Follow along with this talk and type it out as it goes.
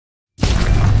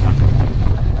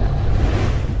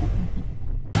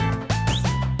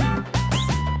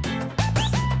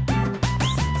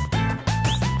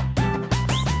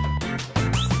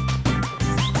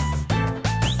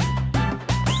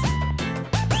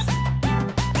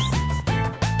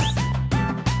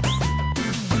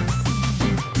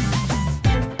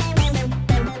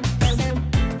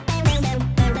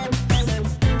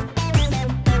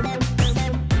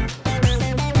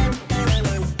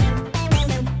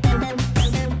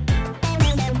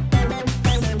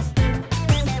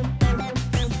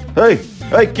এই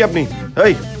এই কি আপনি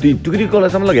এই তুই টুকরি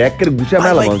কলেজ আমার লাগে একের গুছা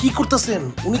মেলা ভাই কি করতেছেন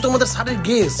উনি তো আমাদের স্যারের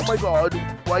guest Oh my god,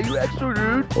 why you act so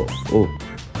rude? O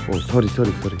sorry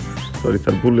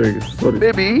sir ভুল হয়ে গেছে সরি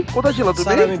Baby, কোথায় ছিল তুমি?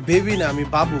 স্যার আমি বেবি না আমি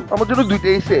বাবু আমার জন্য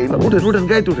দুইটাই সেম। উঠেন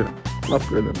গাইতে উঠেন মাফ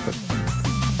করে দেন স্যার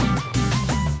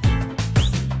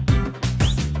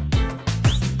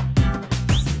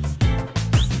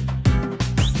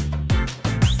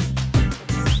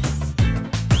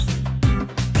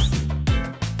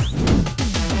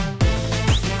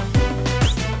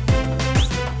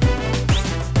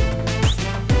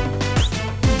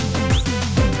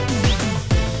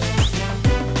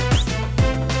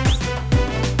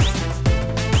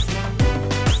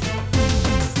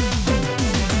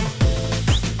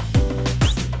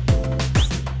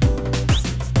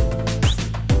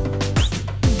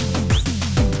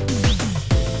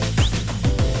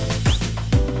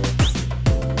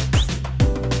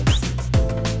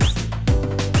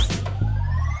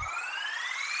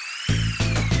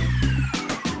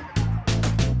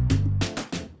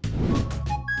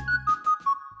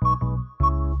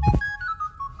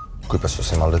কই পাচ্ছ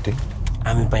সে মালটা তুই?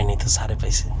 আমি পাইনি তো স্যারে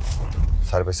পাইছে।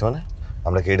 স্যার পাইছে মানে?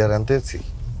 আমরা কি এটা আনতে যাচ্ছি?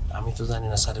 আমি তো জানি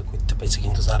না স্যারে কইতে পাইছে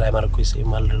কিন্তু স্যার আমার কইছে এই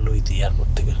মালটা লইতে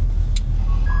এয়ারপোর্ট থেকে।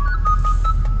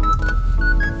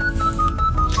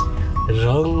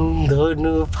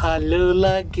 রংধনু ভালো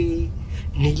লাগে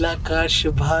নীলাকাশ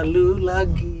ভালো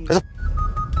লাগে।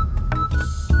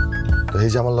 তো এই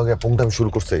যে আমার লগে পুংটামি শুরু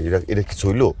করছে এটা কিছু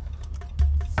হইলো?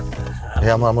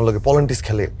 হ্যাঁ আমার লগে পলিটিক্স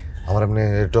খেলে আমার এমনি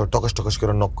টকাস টকাস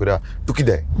করে নক করে টুকি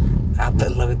দেয়।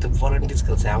 আপনার লগে তো পলিটিক্স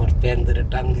খেলছে আমার প্যান ধরে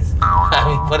টান দিছে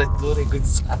আমি পরে দৌড়ে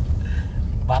গেছি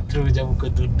বাথরুমে যাবো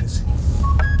করে দৌড় দিছি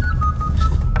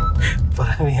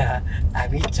পরে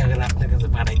আমি ইচ্ছা করে আপনার কাছে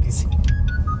পাঠাই দিছি।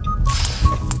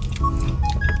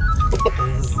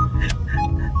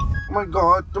 Oh my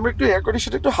god, তুমি একটু এয়ার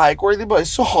কন্ডিশনার একটু হাই করে দিবা,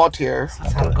 it's so hot here.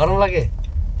 Sir গরম লাগে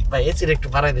ভাই এসির একটু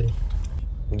বাড়াই দেন।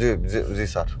 জি জি জি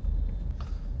স্যার।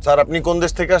 স্যার আপনি কোন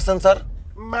দেশ থেকে আসছেন sir?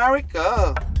 America.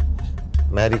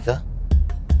 America?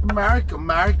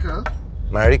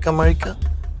 America.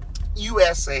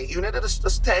 USA, United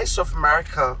States of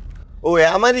America. O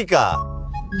America?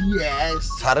 Yes.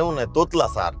 স্যারে মনে হয় তোতলা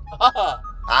স্যার।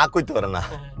 কইতে পারে না।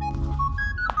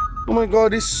 Oh my god,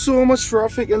 it's so much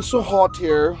traffic and so hot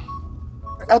here.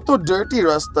 এত dirty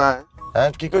রাস্তায়। হ্যাঁ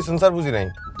কি কইছেন স্যার বুঝি নাই।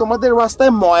 তোমাদের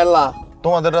রাস্তায় ময়লা।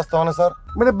 তোমাদের রাস্তা মানে স্যার?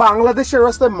 মানে বাংলাদেশের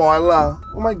রাস্তায় ময়লা।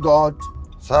 Oh my god.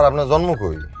 স্যার আপনার জন্ম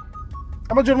কই?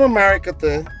 আমার জন্ম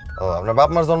আমেরিকাতে। ও আপনার বাপ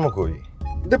মার জন্ম কই?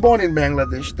 They born in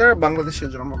Bangladesh. তারা বাংলাদেশে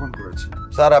জন্মগ্রহণ করেছে।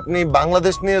 স্যার আপনি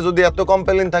বাংলাদেশ নিয়ে যদি এত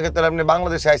কমপ্লেইন থাকে তাহলে আপনি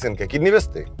বাংলাদেশে আইছেন কে? কিডনি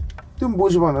বেচতে? তুমি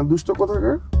বুঝবা না দুষ্ট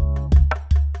কোথাকার।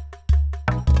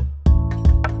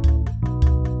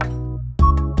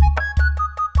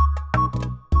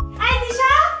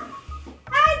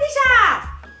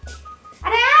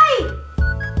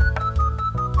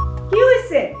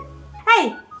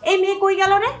 এই মেয়ে কই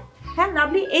গেল রে? হ্যাঁ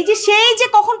লাভলি এই যে সেই যে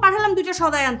কখন পাঠালাম দুইটা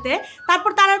সদাই আনতে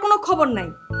তারপর তার আর কোনো খবর নাই।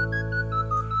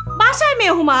 বাসায়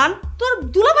মেহমান তোর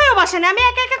দুলাভাইও বাসায় না আমি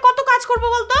একা একা কত কাজ করব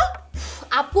বলতো?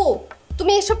 আপু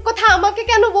তুমি এসব কথা আমাকে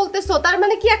কেন বলতেছো? তার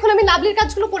মানে কি এখন আমি লাভলির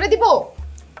কাজগুলো করে দিব?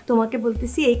 তোমাকে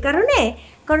বলতেছি এই কারণে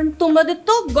কারণ তোমাদের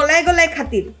তো গলায় গলায়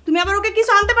খাতির। তুমি আবার ওকে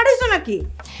কিছু আনতে পাঠাইছো নাকি?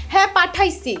 হ্যাঁ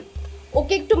পাঠাইছি।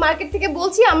 ওকে একটু মার্কেট থেকে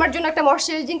বলছি আমার জন্য একটা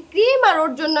ময়শ্চারাইজিং ক্রিম আর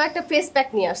ওর জন্য একটা ফেস প্যাক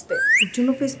নিয়ে আসতে। ওর জন্য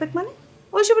ফেস প্যাক মানে?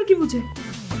 ওইসবের কি বুঝে?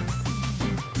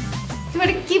 তুমি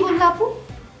এটা কি বললা আপু?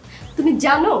 তুমি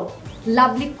জানো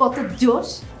লাভলি কত জোশ?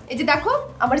 এই যে দেখো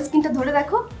আমার স্কিনটা ধরে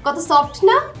দেখো কত সফট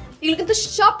না? এগুলো কিন্তু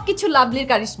সব কিছু লাভলির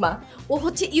কারিশমা। ও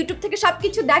হচ্ছে ইউটিউব থেকে সব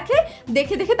কিছু দেখে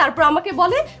দেখে দেখে তারপর আমাকে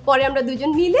বলে, পরে আমরা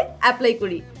দুজন মিলে অ্যাপ্লাই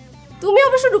করি। তুমি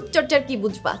অবশ্য রূপচর্চার কি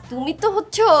বুঝবা? তুমি তো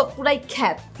হচ্ছে পুরাই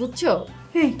খ্যাত, বুঝছো?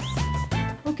 এই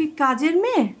ও কি কাজের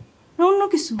মেয়ে না অন্য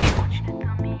কিছু?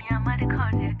 তুমি আমার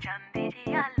ঘরের চাঁদেরই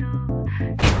আলো,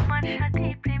 তোমার সাথে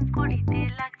প্রেম করিতে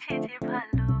লাগছে যে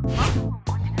ভালো।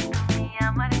 তুমি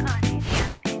আমার ঘরের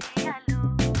চাঁদেরই আলো,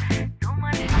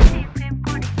 তোমার সাথে প্রেম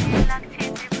করিতে লাগছে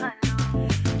যে ভালো।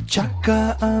 চাকা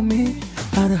আমি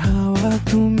আর হাওয়া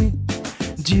তুমি,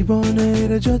 জীবনের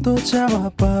যত চাওয়া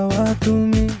পাওয়া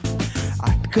তুমি।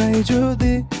 আটকাই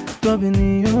যদি তবে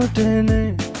নিও টেনে,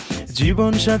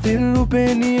 জীবন সাথীর রূপে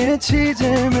নিয়েছি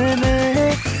যে মেনে।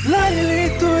 লাইলি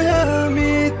তুই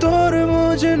আমি তোর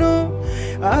মজনু,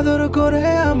 আদর করে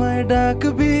আমায়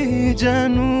ডাকবি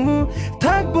জানু।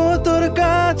 থাকবো তোর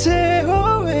কাছে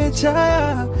হয়ে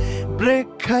ছায়া, ব্রেক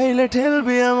খাইলে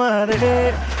ঠেলবি আমারে।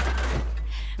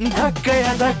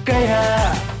 ধাক্কায়া ধাক্কায়া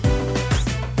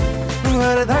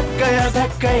আরে ধাক্কায়া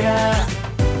ধাক্কায়া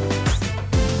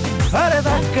আরে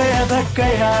ধাক্কায়া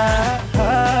ধাক্কায়া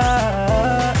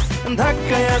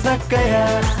ধাক্কায়া ধাক্কায়া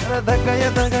ধাক্কায়া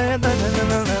ধাক্কায়া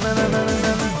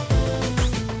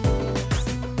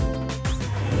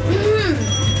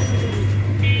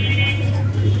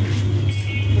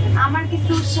আমার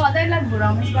কিছু সদাই লাগবে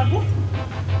রমেশ বাবু।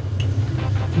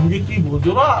 তুমি কি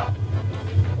বোঝো না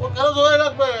ও কেন সদাই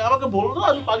লাগবে আমাকে বলো না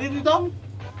আমি পাঠিয়ে দিতাম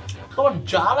তোমার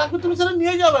যা লাগবে তুমি সেটা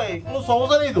নিয়ে যাবে কোনো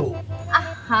সমস্যা নেই তো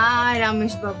আহা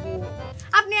রমেশ বাবু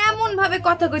আপনি এমন ভাবে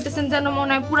কথা কইতেছেন যেন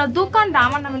মনে হয় পুরো দোকানটা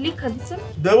আমার নামে লিখা দিচ্ছেন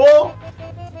দেবো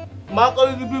মা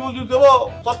কালী দিবি বুঝি দেবো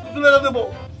সব কিছু লেগে দেবো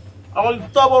আমার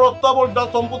ইচ্ছা বড় যা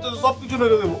সম্পত্তি সব কিছু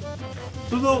লেগে দেবো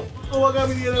শুধু তোমাকে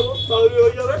আমি নিয়ে দেবো তাহলে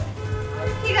হয়ে যাবে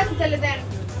ঠিক আছে তাহলে দেন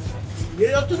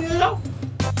নিয়ে যাচ্ছ নিয়ে যাও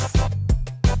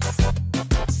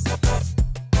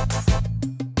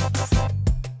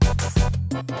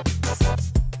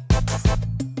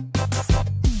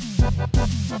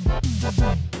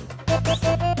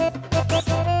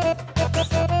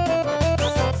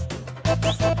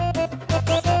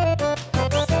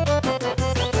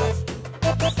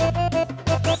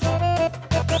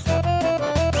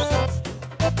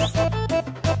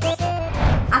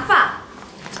আফা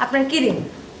আপনার কি রে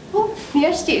ও নিয়ে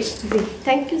আসছিস? জি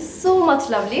thank you so much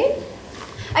lovely.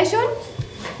 I শোন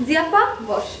জি আপা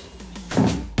বস।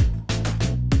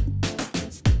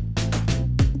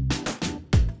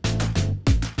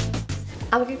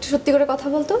 আমাকে একটু সত্যি করে কথা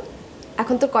বলতো,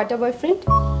 এখন তোর কয়টা boyfriend?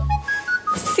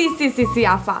 C C C C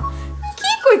আফা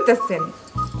কি কইতেছেন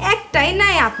একটাই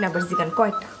নাই আপনি আবার জিগান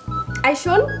কয়টা? আই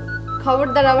শোন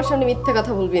খবরদার আমার সামনে মিথ্যা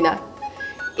কথা বলবি না।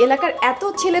 এলাকার এত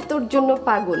ছেলে তোর জন্য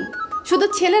পাগল, শুধু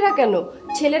ছেলেরা কেন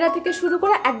ছেলেরা থেকে শুরু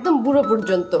করে একদম বুড়ো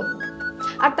পর্যন্ত।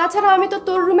 আর তাছাড়া আমি তো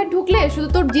তোর রুমে ঢুকলে শুধু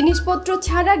তোর জিনিসপত্র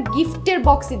ছাড়া গিফটের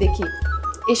বক্সই দেখি।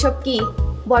 এসব কি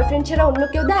বয়ফ্রেন্ড ছাড়া অন্য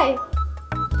কেউ দেয়?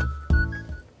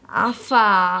 আফা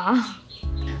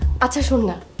আচ্ছা শোন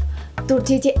না, তোর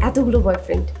যে এতগুলো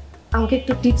বয়ফ্রেন্ড আমাকে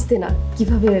একটু টিপস দে না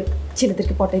কিভাবে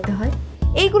ছেলেদেরকে পটাইতে হয়।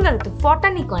 এইগুলারে তো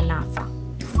ফটানি কয় না আফা,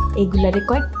 এইগুলারে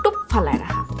কয় টুপ ফালায়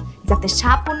রাখা, যাতে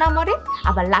সাপও না মরে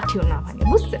আবার লাঠিও না ভাঙে,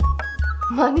 বুঝছেন?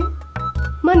 মানে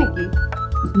মানে কি?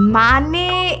 মানে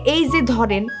এই যে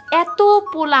ধরেন এত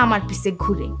পোলা আমার পিছে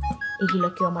ঘুরে, এগুলো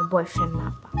কেউ আমার বয়ফ্রেন্ড না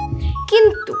আপা,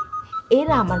 কিন্তু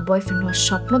এরা আমার বয়ফ্রেন্ড হওয়ার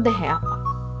স্বপ্ন দেখে আপা।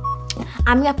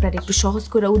 আমি আপনার একটু সহজ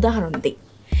করে উদাহরণ দিই।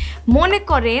 মনে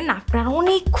করেন আপনার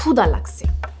অনেক ক্ষুধা লাগছে,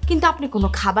 কিন্তু আপনি কোনো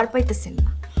খাবার পাইতেছেন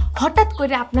না। হঠাৎ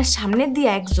করে আপনার সামনে দিয়ে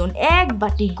একজন এক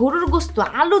বাটি গরুর গোস্ত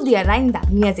আলু দিয়া রাইন্দা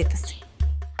নিয়ে যেতেছে।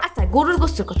 আচ্ছা গরুর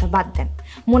গোস্তের কথা বাদ দেন,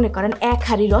 মনে করেন এক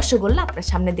হাঁড়ি রসগোল্লা আপনার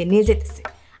সামনে দিয়ে নিয়ে যেতেছে।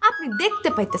 আপনি দেখতে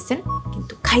পাইতেছেন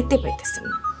কিন্তু খাইতে পাইতেছেন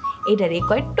না। এটারে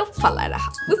কয় টোপ ফালা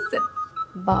রাখা, বুঝছেন?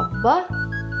 বাবা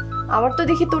আমার তো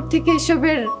দেখি তোর থেকে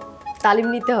এসবের তালিম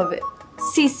নিতে হবে।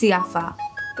 সি সি আফা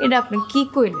এটা আপনি কি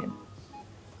কইলেন?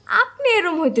 আপনি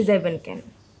এরম হইতে যাইবেন কেন?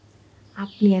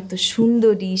 আপনি এত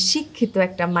সুন্দরী শিক্ষিত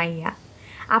একটা মাইয়া,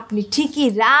 আপনি ঠিকই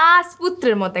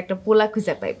রাজপুত্রের মতো একটা পোলা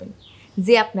খুঁজে পাইবেন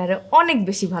যে আপনারা অনেক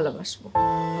বেশি ভালোবাসবো।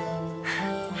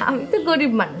 আমি তো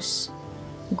গরিব মানুষ,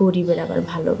 গরিবের আবার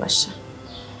ভালোবাসা,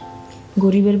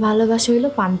 গরিবের ভালোবাসা হইলো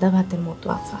পান্তা ভাতের মতো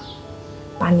আফা,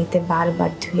 পানিতে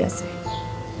বারবার ধুইয়া যায়।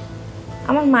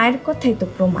 আমার মায়ের কথাই তো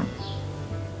প্রমাণ।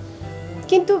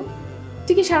 কিন্তু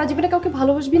তুই কি সারা জীবনে কাউকে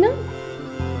ভালোবাসবি না?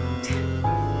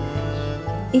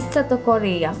 ইচ্ছা তো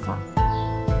করেই আফা,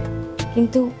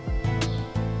 কিন্তু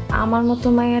আমার মতো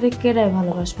মায়ারে কেড়াই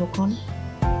ভালোবাসবো কোন?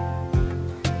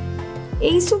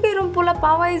 এই সুখে এরম পোলা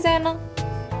পাওয়াই যায় না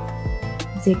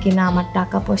যে কিনা আমার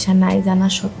টাকা পয়সা নাই জানা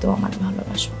সত্ত্বেও আমার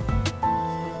ভালোবাসবো।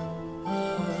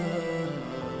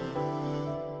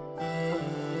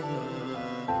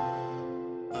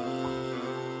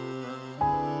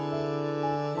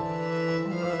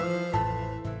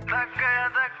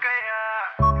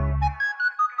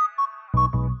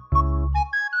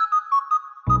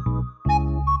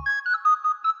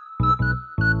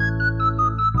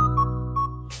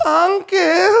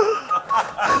 Uncle!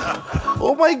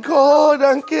 Oh my God,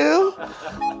 Uncle!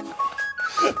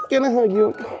 Can I hug you?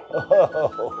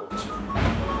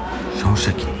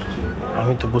 সমস্যা কি?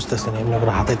 আমি তো বুঝতেছি না এমনি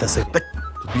করে হাতাইতেছে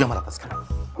তুই আমার হাতাস কেন?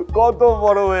 কত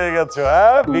বড় হয়ে গেছো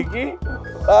হ্যাঁ ভিকি?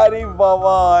 আরে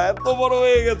বাবা এত বড়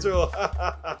হয়ে গেছো।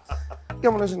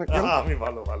 কেমন আছেন Uncle? আমি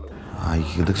ভালো ভালো। আই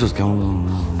দেখছস কেমন?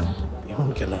 এমন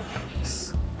কেন?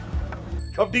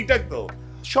 সব ঠিকঠাক তো?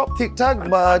 সব ঠিকঠাক,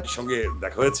 but সঙ্গে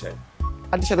দেখা হয়েছে?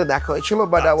 আন্টির সাথে দেখা হয়েছিল,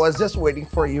 but I was just waiting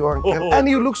for you, Uncle. Oh. And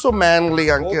you look so manly,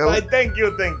 Uncle. Oh, thank you,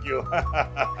 thank you.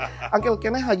 Uncle,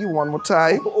 can I hug you one more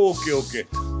time? Okay, okay.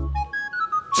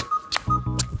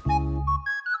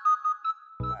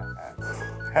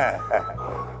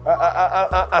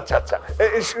 আচ্ছা আচ্ছা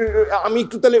আমি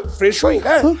একটু তাহলে ফ্রেশ হই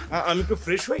হ্যাঁ আমি একটু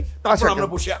fresh হই তারপর আমরা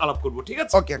বসে আলাপ করব ঠিক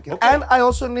আছে Okay, okay. And I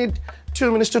also need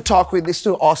 2 minutes to talk with this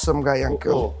two awesome guy,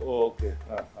 uncle. ওকে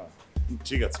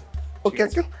ঠিক আছে Okay,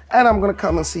 uncle. And I'm gonna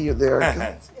come and see you there. Uncle.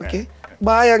 Okay.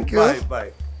 Bye, uncle. Bye bye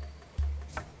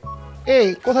Hey,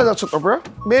 কোথায় যাচ্ছ তোমরা?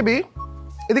 Baby,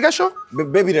 এদিকে আসো.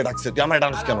 Baby রে ডাকছে তুই আমার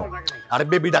ডাকছ কেন আরে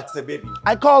বেবি ডাকছে baby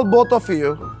I call both of you.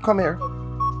 Come here.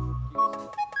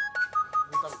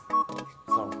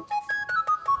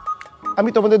 আমি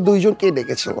তোমাদের দুইজনকে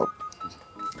ডেকেছিলাম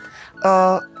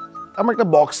আমার একটা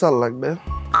বক্সার লাগবে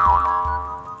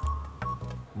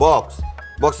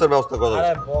বক্সের ব্যবস্থা করা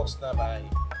আরে বক্স না ভাই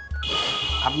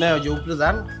আপনি ওই যে উপরে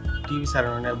যান টিভি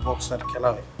সারানোর বক্সার খেলা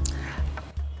হয়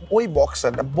ওই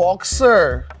বক্সারটা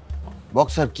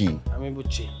বক্সার কি আমি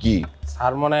বুঝছি কি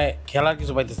স্যার মনে হয় খেলার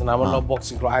কিছু পাইতেছে না আমার লব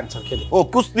বক্সিং গুলো আনসার খেলে ও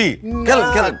কুস্তি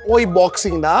খেলেন ওই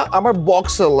বক্সিং না আমার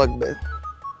বক্সার লাগবে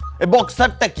এই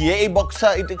বক্সারটা কি এই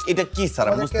বক্সার এটা কি স্যার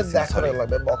আমি বুঝতেছি না দেখার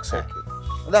লাগবে বক্সার কি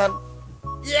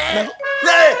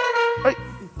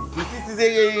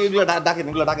দেখেন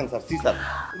এগুলো ডাকেন স্যার সি স্যার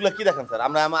এগুলো কি দেখেন স্যার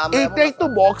আমরা এটাই তো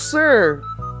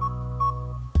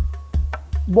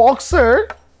বক্সার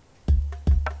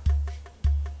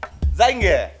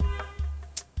যাইঙ্গে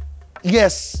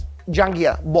ইয়েস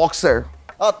জাঙ্গিয়া বক্সার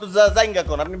তো যাইঙ্গা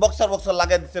কোন আপনি বক্সার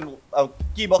লাগাই দিচ্ছেন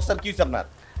কি বক্সার কি হইছে আপনার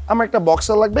আমার একটা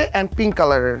বক্সার লাগবে এন্ড পিঙ্ক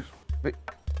কালারের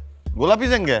গোলাপি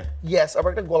জাঙ্গে ইয়েস আমার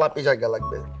একটা গোলাপি জায়গা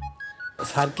লাগবে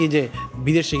স্যার কি যে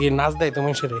বিদেশে গিয়ে নাচ দেয়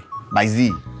তোমার সেরে বাইজি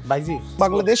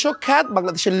বাংলাদেশও খ্যাত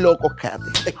বাংলাদেশের লোকও খ্যাত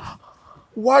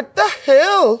What the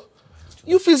hell?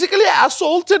 You physically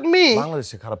assaulted me.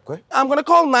 বাংলাদেশে খারাপ কয় I'm gonna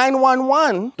call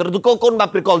 911. তোর তো কোন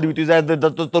বাপরে কল দিবি তুই যা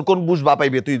তোর কোন বুঝ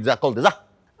বাপাইবে তুই যা কল দে যা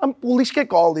আমি পুলিশকে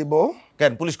কল দিব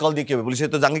কেন পুলিশ কল দিয়ে কি হবে পুলিশে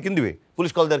তো জাঙ্গি কিন দিবে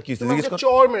পুলিশ কল দেওয়ার কি হইছে জিজ্ঞেস কর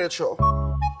চোর মেরেছো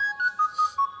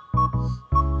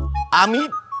আমি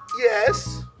ইয়েস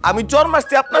আমি চোর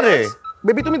মারছি আপনারে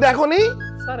বেবি তুমি দেখোনি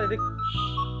স্যার এটা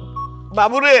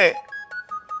বাবু রে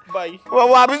ভাই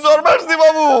বাবু আমি চোর মারছি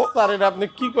বাবু স্যার এটা আপনি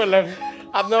কি করলেন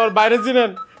আপনি আমার বাইরে ছিলেন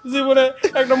জীবনে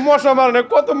একটা মশা মারনে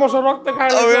কত মশা রক্ত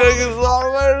খায় আমি নাকি চোর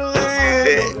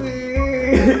মারছি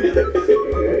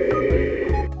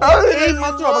এই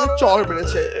মাত্র আমাকে চোর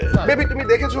মেরেছে বেবি তুমি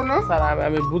দেখেছো না স্যার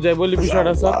আমি বুঝাই বলি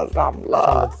বিষয়টা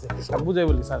স্যার বুঝাই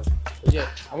বলি স্যার যে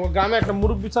আমার গ্রামে একটা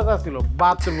মুরব্বী চাচা ছিল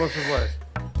 72 বছর বয়স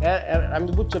আমি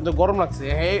তো বুঝছেন তো গরম লাগছে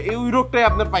এই রোগটাই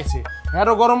আপনার পাইছে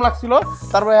হ্যারও গরম লাগছিল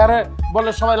তারপরে হ্যারে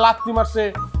বলে সবাই লাত্তি মারছে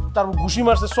তারপর ঘুষি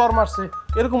মারছে চর মারছে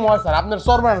এরকম হয় স্যার আপনার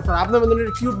চর মারেন স্যার আপনার মধ্যে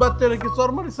কিউট বাচ্চা কি চর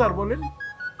মারি স্যার বলেন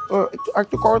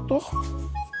একটু করো তো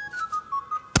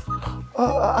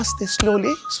আস্তে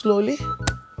স্লোলি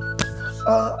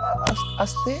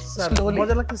আস্তে স্লোলি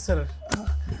মজা লাগছে স্যার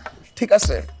ঠিক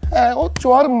আছে হ্যাঁ ও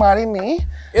চোর মারেনি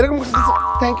এরকম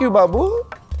thank you Babu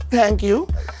thank you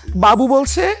বাবু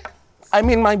বলছে আই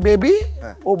মিন মাই বেবি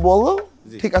ও বললো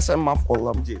ঠিক আছে আমি মাফ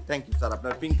করলাম জি থ্যাংক ইউ স্যার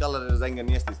আপনার পিঙ্ক কালারের জাঙ্গা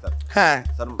নিয়ে আসছি স্যার হ্যাঁ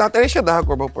তাড়াতাড়ি এসে দেখা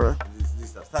করবো পরে জি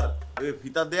স্যার স্যার এই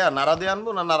ফিতা দেয়া নাড়া দিয়ে আনবো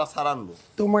না নাড়া সারা আনবো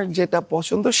তোমার যেটা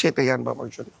পছন্দ সেটাই আনবো আমার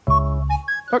জন্য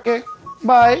okay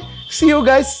bye C you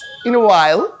guys in a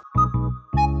while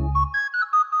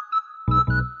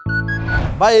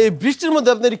ভাই এই বৃষ্টির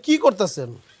মধ্যে আপনি কি করতেছেন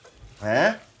হ্যাঁ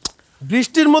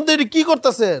বৃষ্টির মধ্যে কি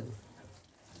করতেছেন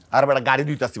আর বেটা গাড়ি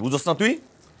ধুইতাছি বুঝছ না তুই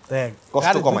দেখ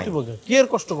কষ্ট কমাই কি এর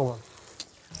কষ্ট কমান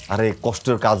আরে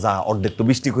কষ্টের কাজ অর্ধেক তো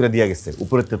বৃষ্টি করে দিয়া গেছে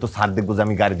উপরের তো স্যার দেখবো যে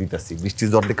আমি গাড়ি দিতেছি বৃষ্টির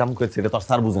যে অর্ধেক কাম করেছে এটা তো আর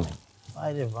স্যার বুঝে নাই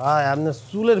আরে ভাই আপনার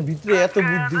চুলের ভিতরে এত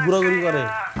বুদ্ধি ঘোরাঘুরি করে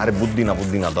আরে বুদ্ধি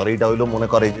না ধর এটা হইলো মনে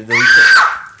করে যে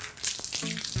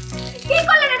কি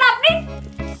করলেন এটা আপনি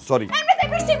সরি এমনিতে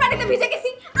বৃষ্টির পানিতে ভিজে গেছি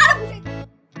আর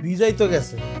ভিজাই তো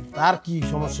গেছে তার কি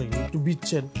সমস্যা কি একটু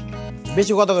ভিজছেন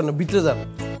বেশি কথা কেন ভিতরে যান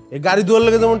এই গাড়ি ধোয়ার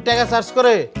লেগে যেমন টাকা চার্জ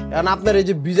করে এখন আপনার এই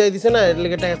যে ভিজাই দিছে না এর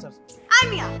লেগে টাকা চার্জ আই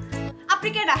মিয়া আপনি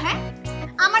কেডা হ্যাঁ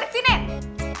আমার চিনেন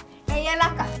এই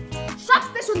এলাকা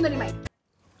সবচেয়ে সুন্দরী মাই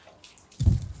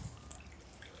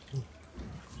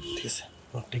ঠিক আছে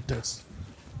ঠিকঠাক আছে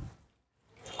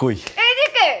কই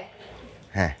এইদিকে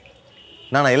হ্যাঁ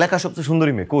না এলাকা সবচেয়ে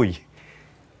সুন্দরী মেয়ে কই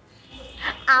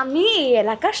আমি এই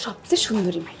এলাকার সবচেয়ে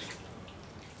সুন্দরী মাই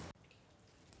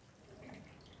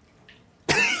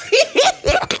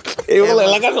এই বলে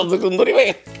এলাকার সবচেয়ে সুন্দরী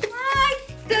মেয়ে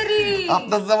তেরি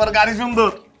আপনার যে আমার গাড়ি সুন্দর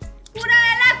পুরো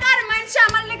এলাকার মানুষ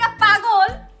আমার লেগা পাগল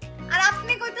আর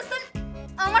আপনি কইতেছেন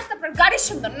আমার আপনার গাড়ি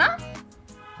সুন্দর না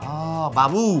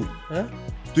বাবু হ্যাঁ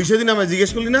তুই সেদিন আমায়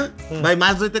জিজ্ঞেস করলি না ভাই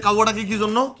মাছ ধরতে কাউয়াটাকে কি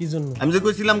জন্য আমি যে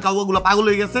কইছিলাম কাউয়াগুলো পাগল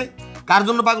হয়ে গেছে কার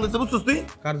জন্য পাগল হয়েছে বুঝছিস তুই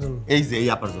কার জন্য এই যে এই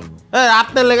আপার জন্য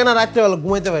আপনার লেগে না রাত্রে বেলা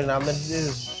ঘুমাইতে পারি না আপনার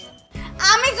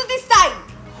আমি যদি চাই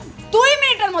 2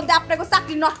 মিনিটের মধ্যে আপনাকে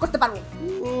চাকরি নট করতে পারবো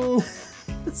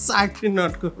চাকরি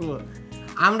নট করব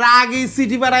আমরা আগেই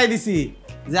চিঠি পাঠাই দিছি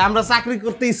যে আমরা চাকরি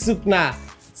করতে ইচ্ছুক না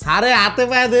স্যারে হাতে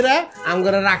পায়ে ধরে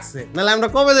আমগরে রাখছে নাহলে আমরা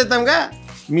কবে যেতাম গা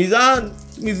মিজান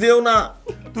তুমি যেও না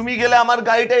তুমি গেলে আমার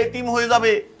গাড়িটা এতিম হয়ে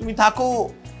যাবে তুমি থাকো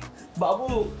বাবু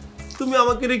তুমি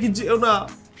আমাকে রেখে যেও না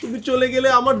তুমি চলে গেলে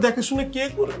আমার দেখাশোনা কে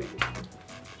করবে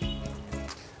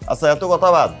আচ্ছা এত কথা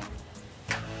বাদ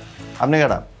আপনি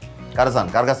কেডা কার চান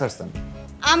কার কাছে আসছেন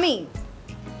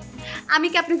আমি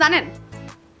কি আপনি জানেন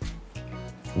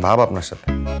ভাব আপনার সাথে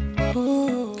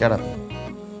কেডা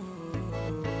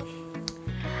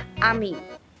আমি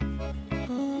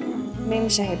মেম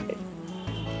সাহেবের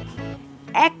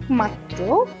একমাত্র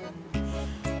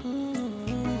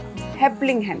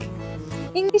হেল্পিং হ্যান্ড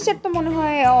ইংলিশের তো মনে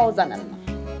হয় জানেন না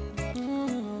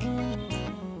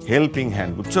হেল্পিং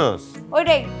হ্যান্ড বুঝছস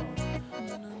ওইটাই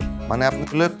মানে আপনি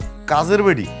হলে কাজের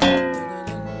বেডি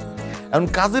এখন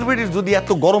কাজের বেডির যদি এত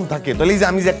গরম থাকে তাহলে এই যে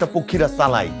আমি যে একটা পক্ষীরা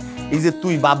চালাই এই যে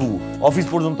তুই বাবু অফিস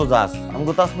পর্যন্ত যাস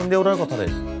আমাকে তো আসমান দিয়ে ওরার কথা রে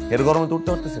এর গরমে তো উঠতে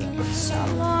পারতেছি না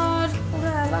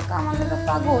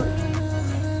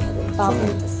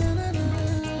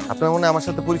আপনার মনে আমার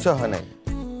সাথে পরিচয় হয় নাই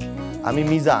আমি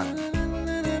মিজান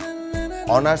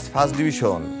অনার্স ফার্স্ট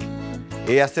ডিভিশন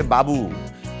এই আছে বাবু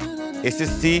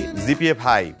এসএসসি জিপিএ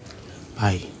 5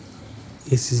 ভাই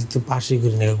এসএসসি তো পাশে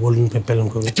করি না গোল্ডেন পেপেলন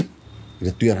করবে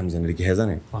এটা তুই আর আমি জানি কি হ্যাঁ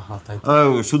জানে তাই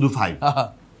শুধু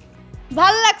 5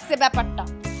 ভাল লাগছে ব্যাপারটা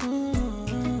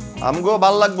আমগো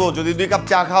ভাল লাগবো যদি 2 কাপ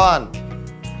চা খাওয়ান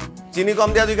চিনি কম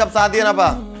দিয়া 2 কাপ চা দিয়ে না পা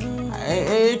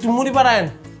একটু মুড়ি পাড়ায়েন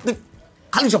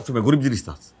খালি সবসময় গরিব জিনিস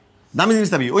চাস দামি জিনিস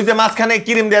চাবি ওই যে মাঝখানে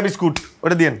ক্রিম দেয়া বিস্কুট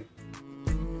ওটা দিন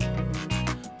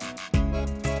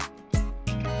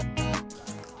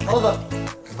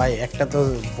ভাই একটা তো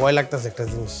ভয় লাগতেছে একটা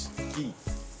জিনিস কি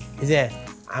এই যে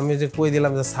আমি যে কই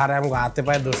দিলাম যে স্যার আমাকে হাতে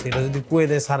পায়ে ধরছে এটা যদি কই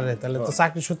দেয় স্যারে তাহলে তো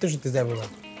চাকরি সত্যি সত্যি যাবে না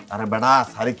আরে বেটা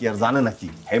সারে কি আর জানে নাকি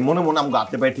হে মনে মনে আমগো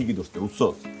হাতে পায়ে ঠিকই দোস্তে বুঝছো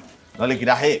নাহলে কি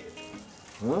রাহে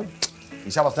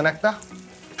হিসাব আছে না একটা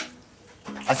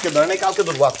আজকে ধরে নাই কালকে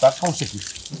ধরবো আপনার সমস্যা কি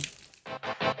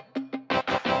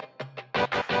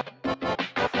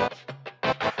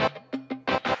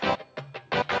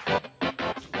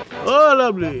ও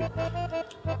লাভলি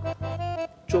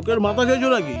চোখের মাথা খেয়েছো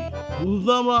নাকি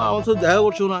বুঝলাম না আমার সাথে দেখা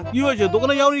করছো না কি হয়েছে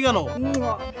দোকানে যাওনি কেন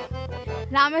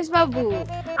রামেশ বাবু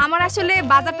আমার আসলে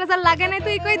বাজার টাজার লাগে নাই তো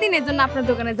এই কয়দিন এর জন্য আপনার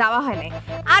দোকানে যাওয়া হয় নাই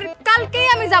আর কালকেই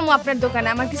আমি যাবো আপনার দোকানে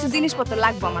আমার কিছু জিনিসপত্র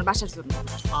লাগবে আমার বাসার জন্য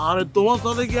আরে তোমার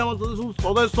সাথে কি আমার সাথে শুধু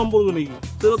সদাই সম্পর্ক নেই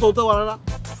সেটা তো হতে পারে না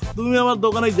তুমি আমার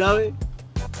দোকানে যাবে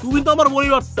তুমি তো আমার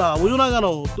পরিবারটা বুঝো না কেন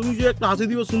তুমি যে একটা হাসি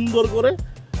দিবে সুন্দর করে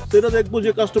সেটা দেখবো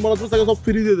যে কাস্টমার আছে তাকে সব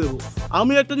ফ্রি দিয়ে দেবো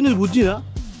আমি একটা জিনিস বুঝছি না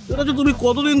সেটা হচ্ছে তুমি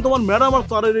কতদিন তোমার ম্যাডাম আর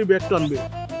স্যারের এই ব্যাগটা আনবে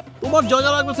তোমার যা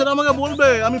যা লাগবে সেটা আমাকে বলবে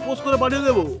আমি পোস্ট করে পাঠিয়ে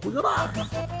দেবো বুঝো না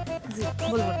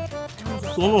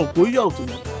শোনো কই যাও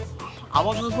তুমি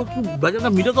আমার সাথে তো একটু বাজারটা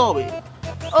মিটাতে হবে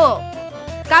ও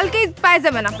কালকেই পেয়ে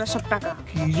যাবেন আপনার সব টাকা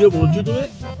কি যে বলছো তুমি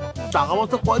টাকা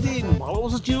বস্তা কয়দিন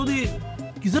ভালোবাসা চিরদিন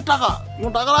কিসের টাকা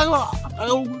তোমার টাকা লাগবে না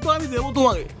টাকা উল্টো আমি দেবো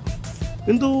তোমাকে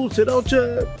কিন্তু সেটা হচ্ছে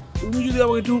তুমি যদি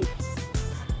আমাকে একটু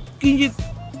কিঞ্চিত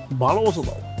ভালোবাসা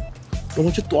দাও তোমার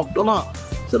হচ্ছে ত্বকটা না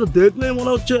সেটা দেখলেই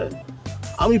মনে হচ্ছে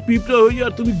আমি পিঁপড়ে হয়ে যাই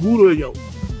আর তুমি গুড় হয়ে যাও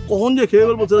কখন যে খেয়ে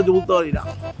ফেলবো সেটা বলতে পারি না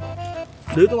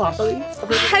দেখি তোমার হাতটা দেখি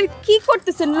আর কি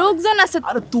করতেছেন লোকজন আছে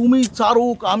আরে তুমি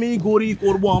চারুক আমি গড়ি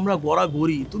করবো আমরা গড়া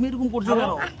গড়ি তুমি এরকম করছো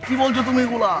কেন কি বলছো তুমি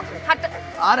এগুলা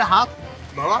আরে হাত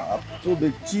দাদা তো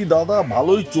দেখছি দাদা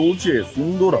ভালোই চলছে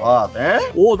সুন্দর হাত হ্যাঁ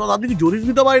ও দাদা আপনি কি জরিস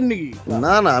দিতে পারেন নাকি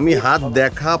না না আমি হাত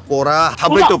দেখা পড়া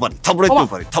থাপড়াইতে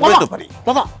পারি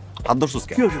দাদা হাত ধরছস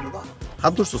কেন কি হয়েছে দাদা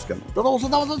হাত ধরছস কেন দাদা ওর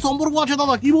সাথে আমাদের সম্পর্ক আছে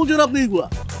দাদা কি বলছেন আপনি এগুলা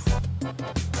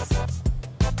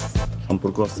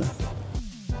সম্পর্ক আছে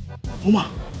ওমা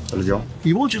চলে যাও কি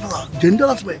বলছে দাদা জেন্টাল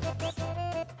আসবে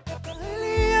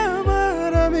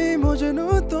আমার আমি মজনু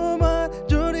তোমার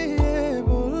জড়িয়ে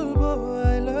বলবো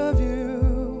আই লাভ ইউ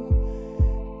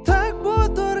থাকবো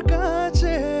তোর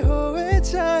কাছে হয়ে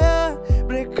ছায়া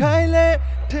ব্রেক খাইলে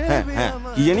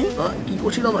কি জানি কি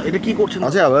করছি দাদা এটা কি করছেন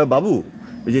আচ্ছা বাবু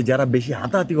ওই যে যারা বেশি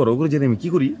হাতাহাতি করে ওগুলো জেনে আমি কি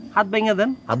করি হাত ভেঙে দেন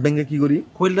হাত ভেঙে কি করি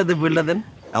কইলটা দেন বইলটা দেন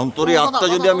এখন তোর এই হাতটা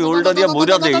যদি আমি হোল্ডা দিয়ে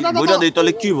বইরা দেই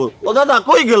তাহলে কি বল ও দাদা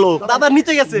কই গেল দাদা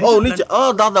নিচে গেছে ও নিচে ও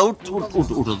দাদা উঠ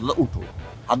দাদা উঠো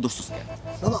হাত ধরছস কেন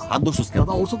দাদা হাত ধরছস কেন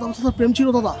দাদা ওর সাথে আমার সাথে প্রেম ছিল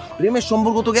দাদা প্রেমের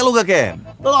সম্পর্ক তো গেল কেন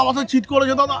দাদা আমার সাথে চিট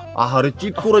করেছে দাদা আহারে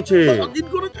চিট করেছে চিট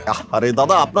করেছে আরে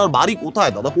দাদা আপনার বাড়ি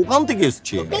কোথায় দাদা কোখান থেকে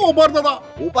এসেছে ওপার দাদা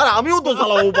ওপার আমিও তো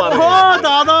চালাম ওপার ও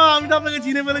দাদা আমি তো আপনাকে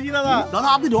চিনে ফেলেছি দাদা দাদা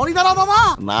আপনি রনি দাদা দাদা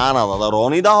না না দাদা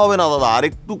রনিদা হবে না দাদা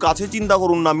আরেকটু কাছে চিন্তা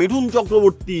করুন না মিঠুন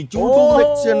চক্রবর্তী চুলটুল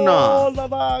দেখছেন না ও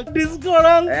দাদা ডিসকো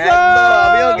ডান্সার একদম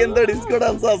আমিও কিন্তু ডিসকো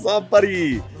ডান্সার সব পারি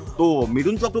তো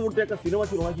মিঠুন চক্রবর্তী একটা সিনেমা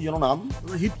ছিল না কি যেন নাম,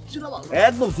 হিট ছিল না?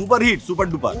 একদম সুপার হিট, সুপার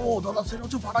ডুপার। ও দাদা সেটা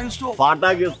হচ্ছে ফাটা গেছিল। ফাটা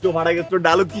গেস্ট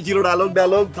ডায়লগ কি ছিল? ডায়লগ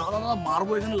দাদা দাদা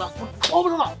মারবো এখানে লাস্ট ও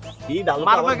দাদা কি ডায়লগ?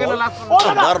 মারবো এখানে লাস্ট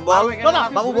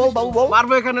বাবু বল।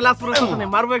 মারবো এখানে লাস্ট পুরুষ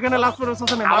মারবো এখানে লাস্ট পুরুষ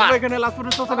মারবো এখানে লাস্ট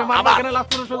পুরুষ মারবো এখানে লাস্ট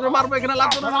পুরুষ মারবো এখানে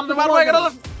লাস্ট পুরুষ মারবো এখানে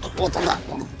লাস্ট।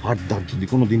 হাতদার যদি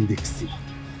কোনোদিন দেখছি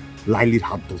লাইলির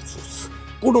হাত ধরছিস,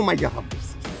 কোনো মাইয়া হাত ধরছিস,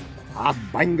 হাত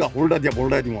ভাঙ্গা হোল্ডার দিব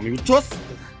আমি, বুঝছস?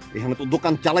 এখানে তো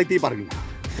দোকান চালাইতেই পারবি না।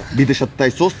 বিদেশের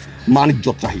তাইছস, মানিজ্য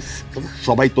চাহিস,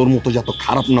 সবাই তোর মতো যত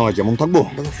খারাপ না হয় যেমন থাকবো।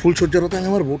 দাদা ফুল সজ্জার হতে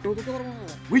আমার ভোটটাও দিতে পারবো না।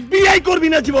 তুই বিয়াই করবি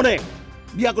না জীবনে,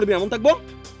 বিয়া করবি এমন থাকবো।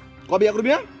 ক বিয়া করবি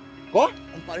না? ক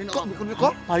পারি না,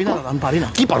 পারি না, আমি পারি না।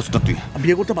 কি পারছ না তুই?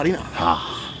 বিয়ে করতে পারি না। হ্যাঁ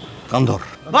কান ধর,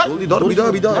 জলদি ধর,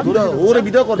 বিদা ওরে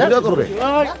বিদা কর রে।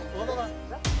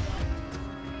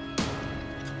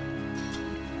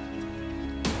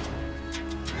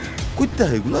 কইতে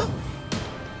হয় এগুলা?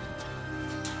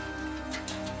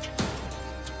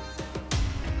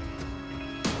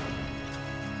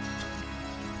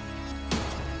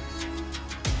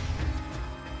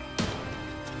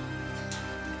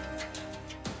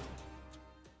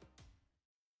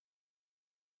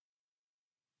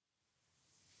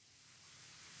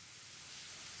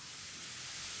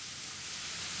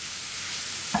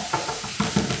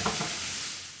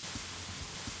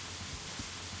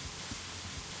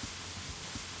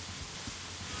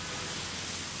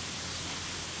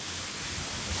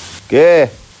 কে?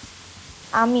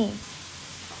 আমি।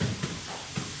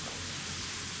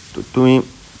 তুমি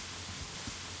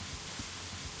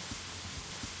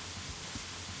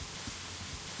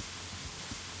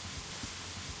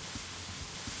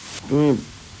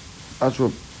আছো?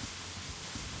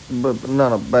 না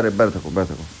বাইরে থাকো।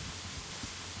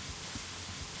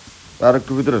 আর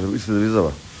একটু ভিতরে আসো,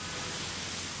 যাবা।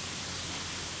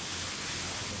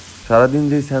 সারাদিন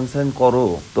যে স্যান করো,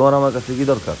 তোমার আমার কাছে কি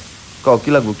দরকার? কও কি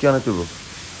লাগবো, কি আনতে হবে?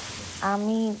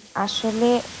 আমি আসলে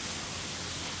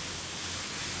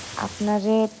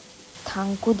আপনারে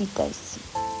থাঙ্কু দিতেছি।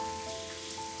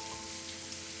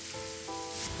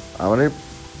 আমারে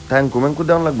থ্যাঙ্কু ম্যাঙ্কু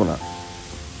দেওয়া লাগবো না,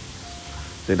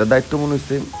 যেটা দায়িত্ব মনে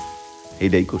হচ্ছে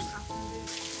এইটাই করছে।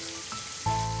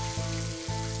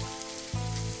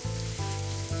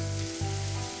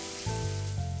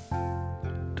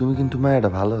 তুমি কিন্তু মায়াটা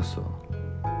ভালো আছো।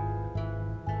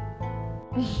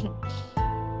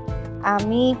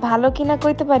 আমি ভালো কিনা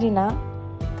কইতে পারি না,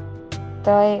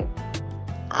 তাই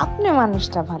আপনি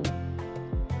মানুষটা ভালো,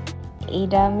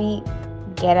 এইটা আমি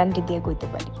গ্যারান্টি দিয়ে কইতে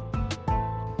পারি।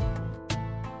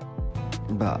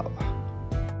 বাবা,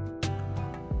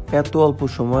 এত অল্প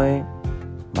সময়ে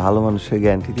ভালো মানুষের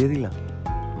গ্যারান্টি দিয়ে দিলাম।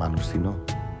 মানুষ চিনো?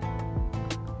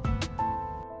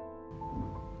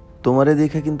 তোমারে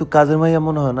দেখে কিন্তু কাজের মাইয়া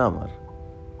মনে হয় না আমার,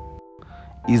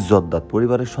 ইজ্জতদার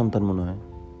পরিবারের সন্তান মনে হয়।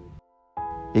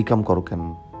 এই কাম করো কেন?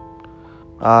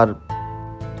 আর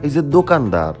এই যে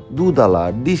দোকানদার, দুধালা,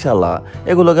 ডিশালা,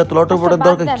 এগুলোকে এত লটর পটার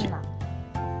দরকার কি?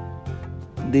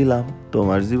 দিলাম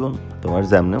তোমার জীবন, তোমার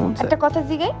যেমনে মন চায়। একটা কথা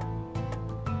জিগাই?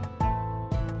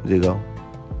 জিগাও।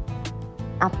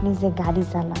 আপনি যে গাড়ি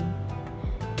চালান,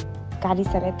 গাড়ি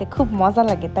চালাতে খুব মজা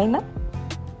লাগে তাই না?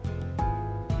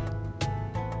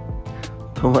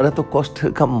 তোমার এত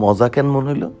কষ্টের কাম মজা কেন মনে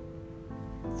হইলো?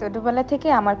 ছোটবেলা থেকে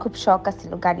আমার খুব শখ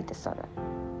আছিল গাড়িতে চড়ার।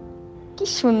 কি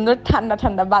সুন্দর ঠান্ডা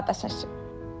ঠান্ডা বাতাস আসে,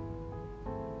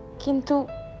 কিন্তু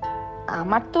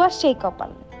আমার তো আর সেই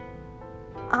কপাল,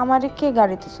 আমারে কে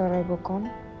গাড়িতে চড়াইব কোন?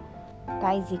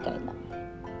 তাই জিগাইলাম।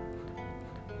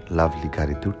 লাভলি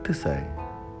গাড়িতে উঠতে চাই,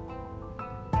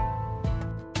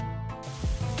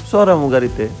 চড়ামু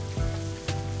গাড়িতে।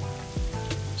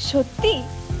 সত্যি?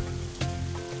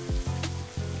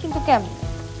 কিন্তু কেমন?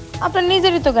 আপনার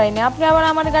নিজেরই তো গাড়ি নেই, আপনি আবার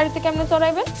আমার গাড়িতে কেমনে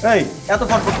চড়াইবেন? এই এত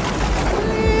ফটফট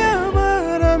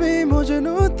আমি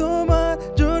মজনু তোমার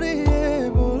জড়িয়ে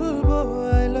বলবো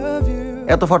আই লাভ ইউ।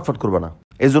 এত ফটফট করবে না,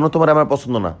 এই জন্য তোমার আমার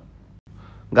পছন্দ না।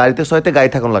 গাড়িতে সইতে গাড়ি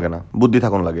থাকুন লাগে না, বুদ্ধি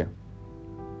থাকুন লাগে।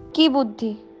 কি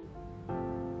বুদ্ধি?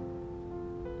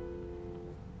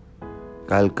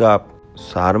 কালকা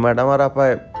স্যার ম্যাডাম আর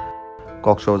আপায়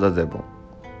কক্সবাজার যাব,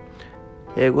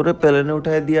 এগুলো প্লেনে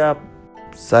উঠাই দিয়া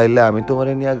চাইলে আমি তোমার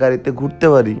নিয়ে গাড়িতে ঘুরতে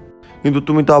পারি, কিন্তু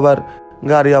তুমি তো আবার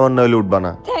গাড়ি আমার নইলে উঠবা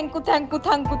না। থ্যাঙ্কু থ্যাঙ্কু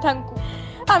থ্যাঙ্কু থ্যাঙ্কু,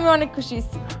 আমি অনেক খুশি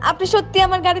হয়েছি আপনি সত্যি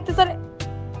আমার গাড়িতে চড়ে।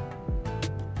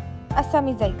 আচ্ছা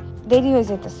আমি যাই, দেরি হয়ে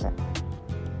যেতেছে।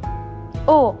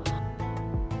 ও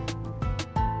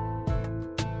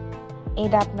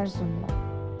এটা আপনার জন্য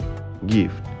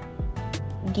গিফট।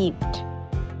 গিফট?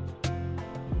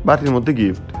 বাটির মধ্যে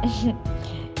গিফট?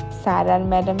 স্যার আর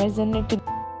ম্যাডামের জন্য একটু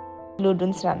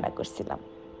নুডলস রান্না করছিলাম,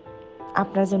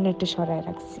 আপনার জন্য একটু সরাই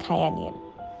রাখছি, খাইয়া নিয়েন।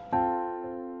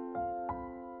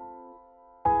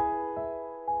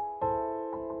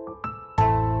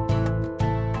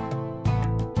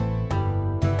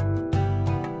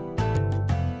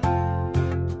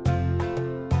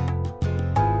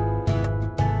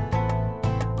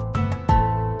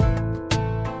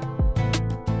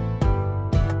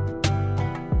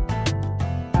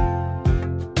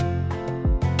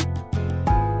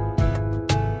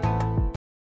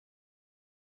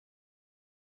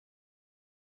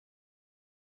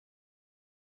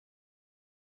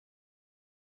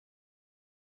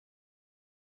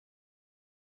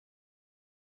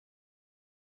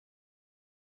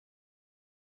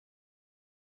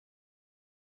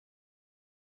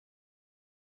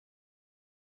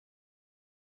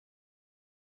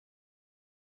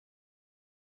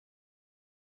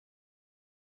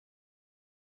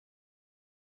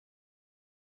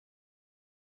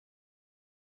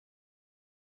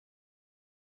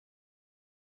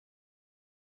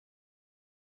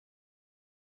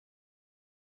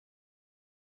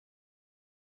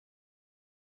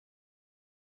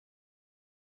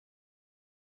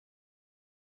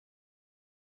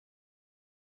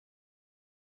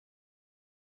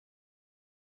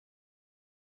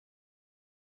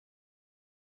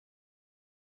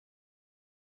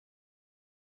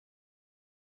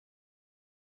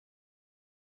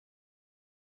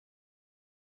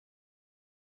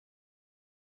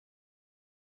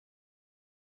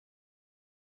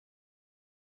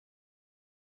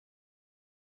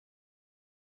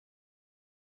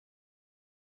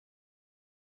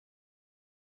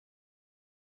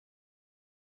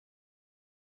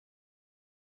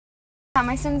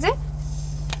 থামাইছেন যে?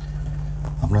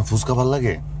 আপনার ফুচকা ভাল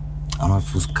লাগে? আমার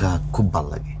ফুচকা খুব ভাল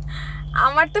লাগে।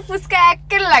 আমার তো ফুচকা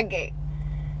একের লাগে।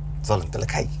 চলেন তাহলে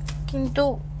খাই। কিন্তু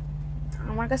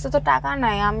আমার কাছে তো টাকা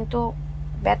নাই, আমি তো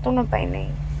বেতনও পাই নাই।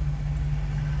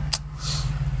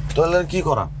 তাহলে কি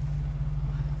করা?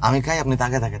 আমি খাই, আপনি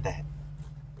তাকে তাকে দেখেন।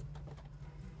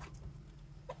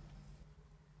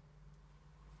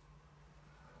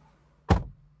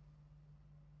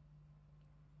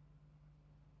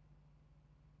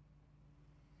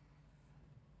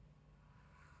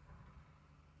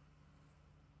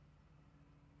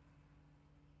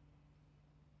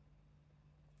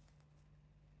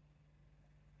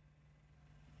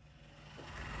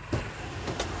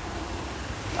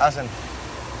 আসেন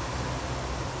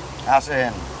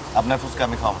আসেন, আপনার ফুচকা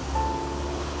আমি খাওয়াবো।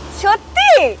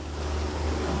 সত্যি?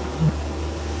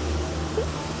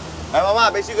 মামা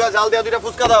বেশি করে জাল দিয়া 2টা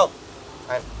ফুচকা দাও।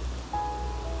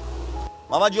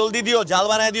 মামা জলদি দিও, জাল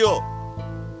বানায় দিও।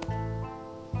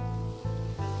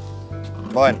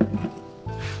 বয়েন।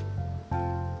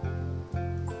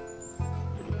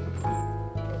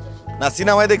 না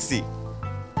সিনেমায় দেখছি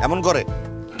এমন করে,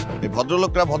 এই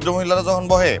ভদ্রলোকরা ভদ্রমহিলারা যখন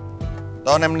বহে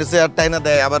তখন এমনি চেয়ার টাইনা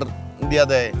দেয়, আবার দিয়া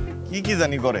দেয়, কি কি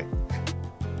জানি করে।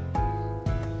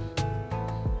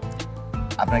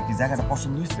 আপনার কি জায়গাটা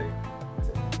পছন্দ হয়েছে?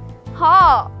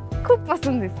 হ্যাঁ, খুব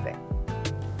পছন্দ হয়েছে।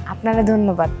 আপনারা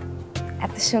ধন্যবাদ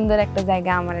এত সুন্দর একটা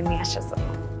জায়গা আমার নিয়ে আসার জন্য।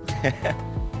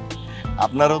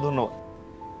 আপনারও ধন্যবাদ।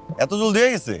 এত জলদি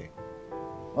হয়ে গেছে?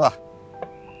 বাহ।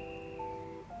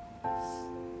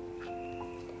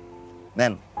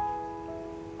 নেন,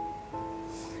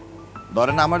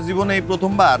 ধরেন আমার জীবনে এই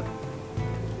প্রথমবার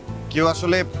কেউ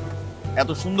আসলে এত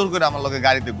সুন্দর করে আমার লগে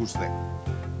গাড়িতে ঘুরছে।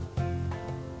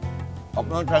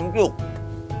 আপনার থ্যাংক ইউ।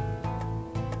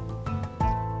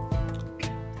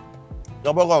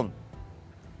 জবগণ,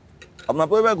 আপনার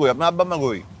পরিবার কই? আপনার আব্বা মা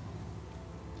কই?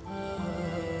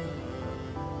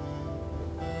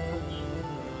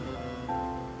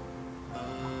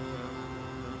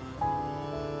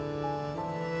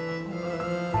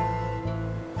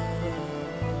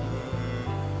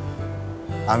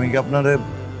 আমি কি আপনারে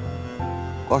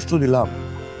কষ্ট দিলাম?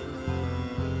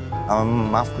 আমার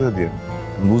মাফ করে দিন,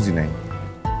 বুঝি নাই।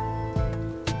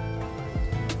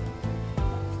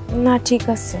 না ঠিক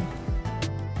আছে।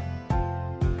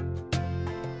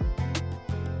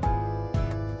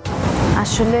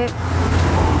 আসলে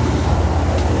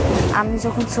আমি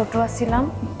যখন ছোট ছিলাম,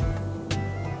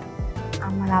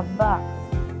 আমার আব্বা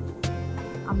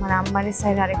আমার আম্মারে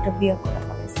সাইড আরেকটা বিয়ে করে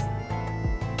ফেলেছে।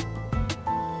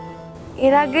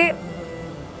 এর আগে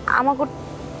আমাকে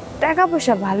টাকা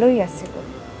পয়সা ভালোই আছিল।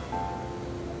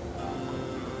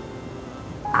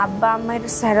 আব্বা আম্মার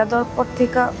সাইরা দেওয়ার পর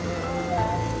থেকে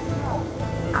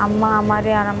আম্মা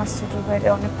আমারে আর আমার ছোট ভাইরে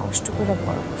অনেক কষ্ট করে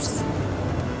বড় করছে।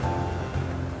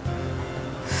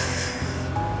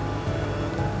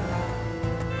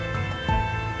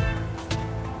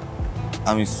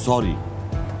 আমি সরি,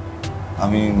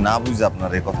 আমি না বুঝে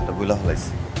আপনার এই কথাটা বলে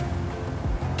ফেলাইছি।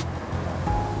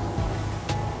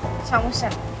 সমস্যা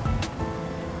নেই,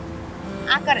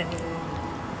 আকারে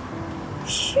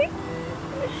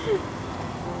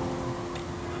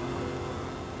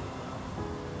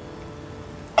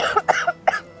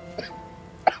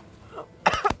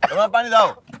পানি দাও।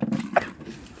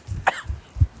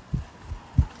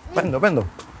 পানি দাও, পানি দাও।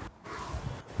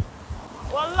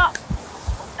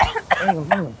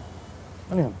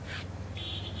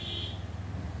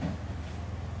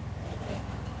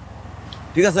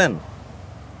 ঠিক আছেন?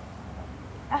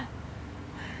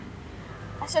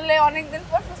 আসলে অনেকদিন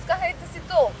পর ফুচকা খাইতেছি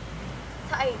তো,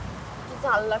 তাই একটু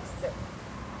ঝাল লাগছে।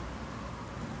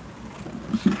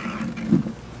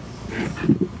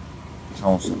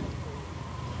 সমস্যা নেই,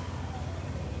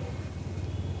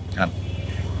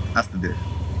 আস্তে ধীরে।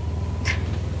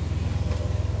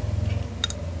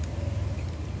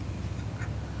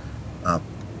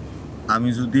 আমি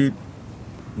যদি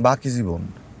বাকি জীবন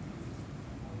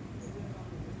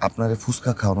আপনার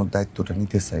ফুচকা খাওয়ানোর দায়িত্বটা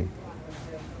নিতে চাই,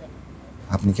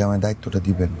 আপনি কি আমার দায়িত্বটা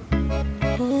দিবেন?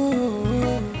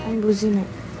 আমি বুঝি না।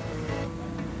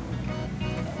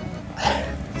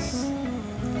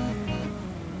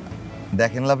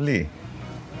 দেখেন লাভলি,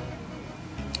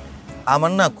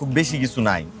 আমার না খুব বেশি কিছু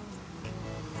নাই।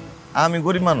 আমি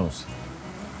গরিব মানুষ।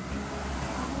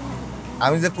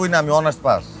 আমি যে কই না আমি অনার্স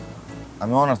পাস,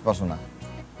 আমি অনার্স পাসও না,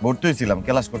 ভর্তি হয়েছিলাম,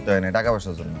 ক্লাস করতে হয় না টাকা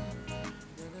পয়সার জন্য।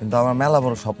 কিন্তু আমার মেলা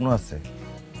বড় স্বপ্ন আছে,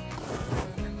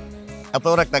 এত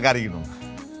বড় একটা গাড়ি কিনুন।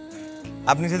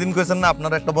 আপনি সেদিন কইছেন না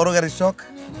আপনার একটা বড় গাড়ির শখ,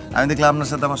 আমি দেখলাম আপনার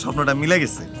সাথে আমার স্বপ্নটা মিলে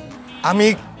গেছে। আমি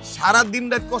সারা দিন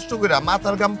রাত কষ্ট করে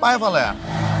মাথার গাম পায়ে ফেলায়া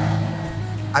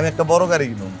আমি একটা বড় গাড়ি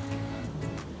কিনুন,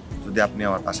 যদি আপনি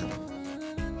আমার পাশে থাকেন।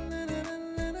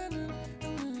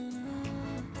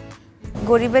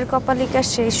 গরিবের কপালিকা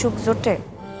সেই সুখ জোটে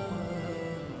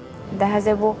দেখা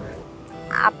যাব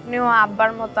আপনিও আব্বার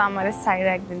মতো আমার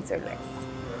সাইরা একদিন চলে আসছে।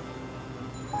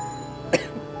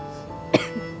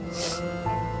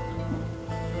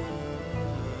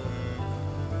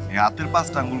 হাতের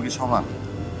 5টা আঙ্গুল কি সমান?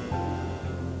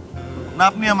 না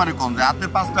আপনি আমারে কোন যে হাতের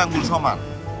 5টা আঙ্গুল সমান,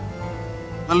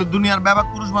 তাহলে দুনিয়ার ব্যাপক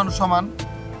পুরুষ মানুষ সমান,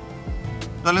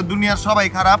 তাহলে দুনিয়ার সবাই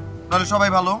খারাপ, তাহলে সবাই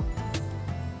ভালো?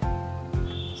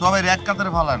 সবাই এক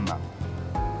কাতারে ভালার না।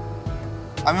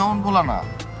 আমি এমন বলা না,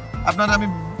 আপনার আমি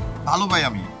ভালো পাই।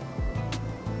 আমি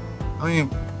আমি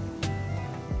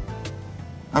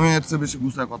আমি এর চেয়ে বেশি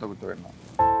গুছায় কথা বলতে পারি না।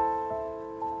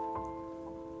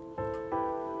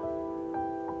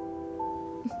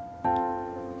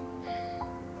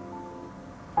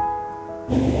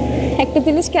 একটা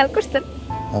জিনিস খেয়াল করছেন?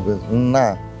 না।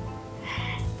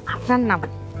 আপনার নাম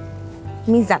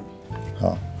মিজান,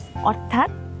 হ্যাঁ, অর্থাৎ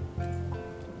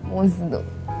মজনু,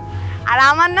 আর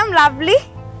আমার নাম লাভলি,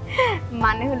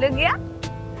 মানে হলো গিয়া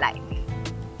লাইলি।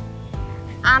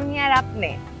 আমি আর আপনি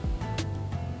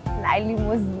লাইলি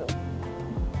মজনু।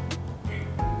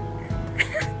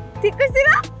 ঠিক কইছি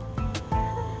না?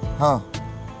 হ্যাঁ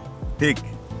ঠিক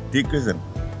ঠিক কইছেন।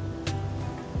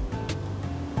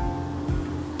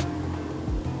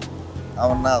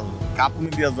 আমার না কাপুনি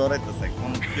দিয়া জড়াইতেছে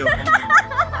কোন কেউ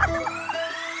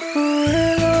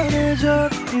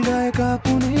গায়ে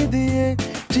কাপুনি দিয়ে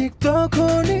ঠিক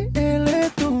তখনই এলে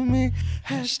তুমি।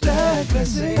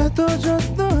 এত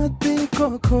যত্ন হাতে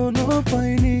কখনো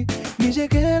পাইনি,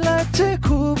 নিজেকে লাগছে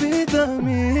খুবই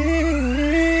দামি।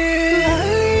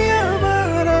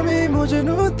 আমার আমি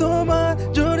মজনু তোমার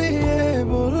জড়িয়ে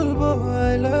বলবো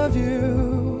আই লাভ ইউ।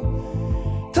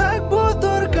 থাকবো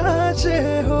তোর কাছে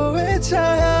হয়ে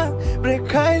ছায়া, ব্রেক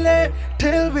খাইলে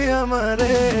ঠেলবি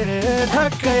আমারে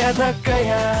ধাক্কায়া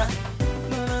ধাক্কায়া।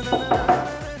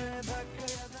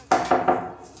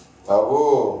 বাবু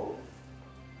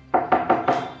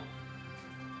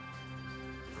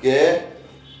কে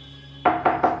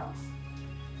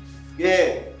কে?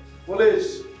 পুলিশ।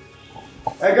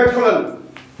 এই গেট খোলেন।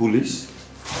 পুলিশ?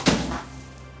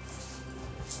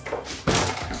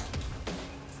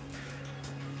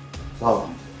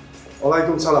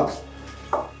 ওয়ালাইকুম সালাম।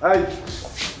 এই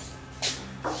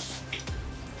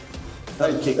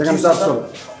এখানে চাপ চল।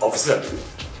 অফিসার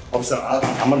অফিসার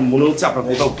আমার মনে হচ্ছে আপনার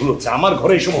কোথাও ভুল হচ্ছে। আমার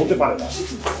ঘরে এসব হতে পারে না।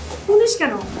 পুলিশ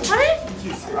কেন? আরে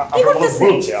আপনার মনে ভুল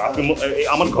হচ্ছে। আপনি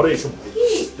আমার ঘরে এসব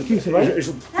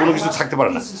এসব কোনো কিছু থাকতে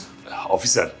পারে না।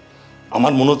 অফিসার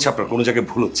আমার মনে হচ্ছে আপনার কোনো জায়গায়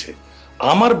ভুল হচ্ছে।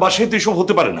 আমার বাসায় তো এসব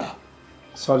হতে পারে না।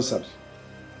 সরি স্যার,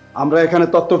 আমরা এখানে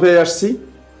তথ্য পেয়ে আসছি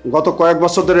গত কয়েক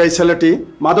বছর ধরে এই ছেলেটি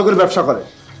মাদকের ব্যবসা করে।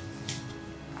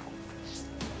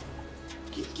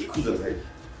 কি খুঁজে ভাই?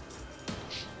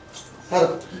 স্যার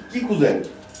কি খুঁজেন?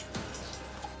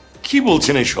 কি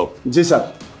বলছেন এইসব? জি স্যার,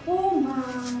 ও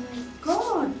মাই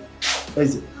গড, এই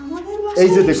যে আমাদের এই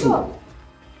যে বাসায় দেখুন। এসব?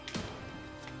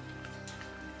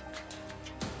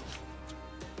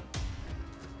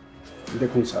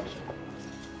 দেখুন স্যার,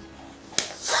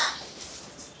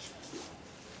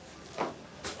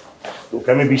 তোকে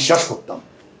আমি বিশ্বাস করতাম,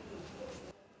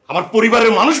 আমার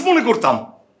পরিবারের মানুষ মনে করতাম।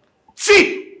 ছি,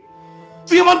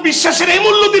 তুই আমার বিশ্বাসের এই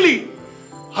মূল্য দিলি,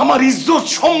 আমার ইজ্জত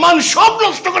সম্মান সব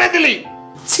নষ্ট করে দিলি।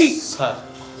 ছি। স্যার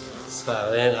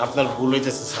স্যার আপনার ভুল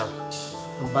হইতেছে স্যার।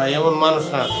 ভাই এমন মানুষ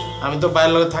না, আমি তো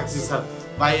বাইরের লগে থাকছি স্যার।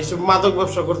 ভাই এসব মাদক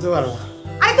ব্যবসা করতে পারে না।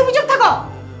 আরে তুমি চুপ থাকো,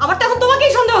 আমার তো এখন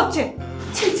তোমাকেই সন্দেহ হচ্ছে।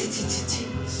 ছি ছি ছি ছি ছি।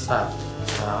 স্যার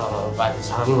আমার বাইরে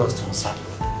সারানোর ব্যবস্থা না স্যার।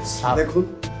 স্যার দেখুন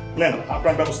নেন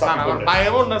আপনার ব্যবস্থা স্যার আপনি আমার করবেন। ভাই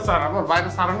এমন না স্যার, আমার বাইরে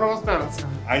সারানোর ব্যবস্থা আছে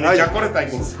আইনে যা করে তাই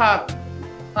করুন। স্যার।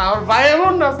 আমার ভাই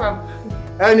এমন না স্যার।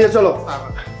 এই নিয়ে চলো।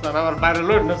 স্যার আমার বাইরে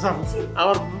লইন না স্যার।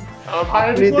 আমার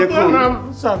বাইরে আপনি দেখুন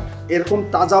স্যার, এরকম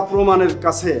তাজা প্রমাণের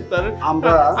কাছে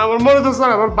আমরা আমার মনে তো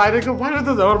স্যার আমার বাইরে কেউ বাইরে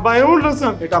তো আমার ভাই এমন না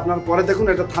স্যার। এটা আপনার পরে দেখুন,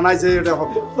 এটা থানায় যেয়ে এটা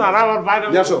হবে। স্যার আমার বাইরে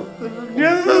নিয়ে আসো।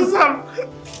 নিয়ে যান স্যার।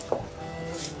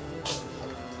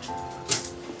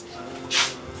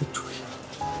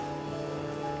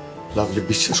 লাভলি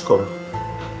বিশ্বাস করো,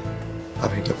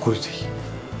 আমি এটা করি নাই।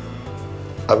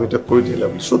 আমি এটা করি নাই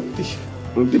লাভলি, সত্যি।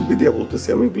 আমি দিব্যি দিয়া বলতেছি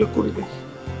আমি এগুলো করি নাই,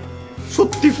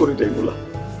 সত্যি করি নাই এগুলা।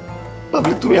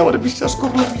 লাভলি তুমি আমার বিশ্বাস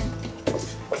করো।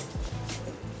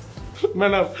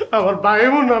 ম্যাডাম আমার ভাই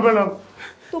এমন না ম্যাডাম।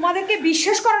 তোমাদেরকে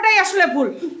বিশ্বাস করাটাই আসলে ভুল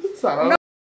স্যার।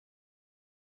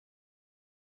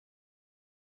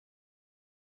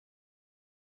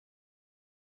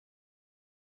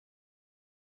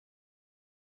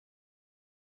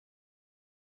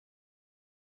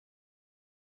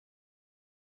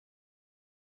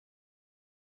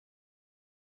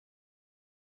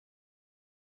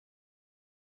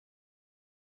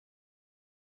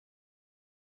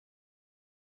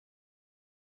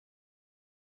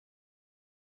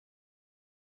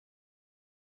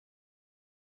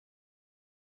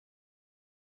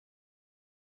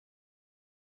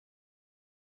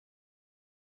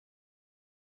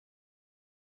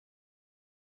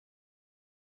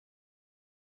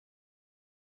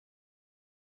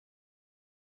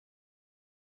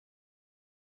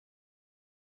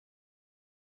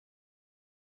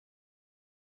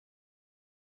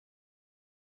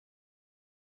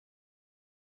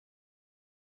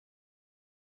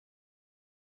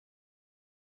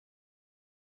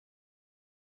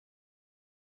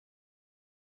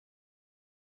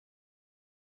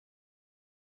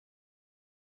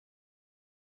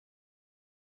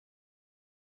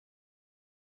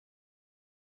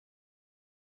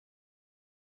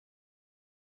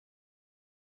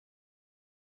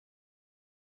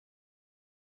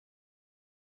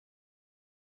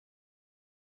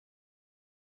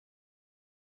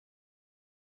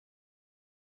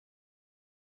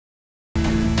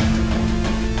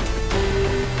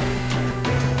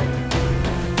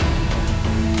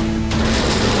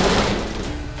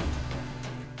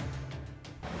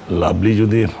 লাভলি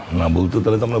যদি না বলতো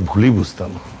তাহলে তো আমরা ভুলই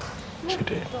বুঝতাম।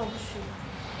 সেটাই।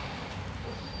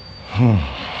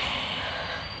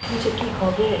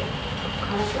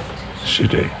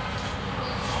 সেটাই।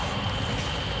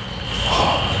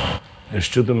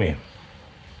 এসছো তুমি?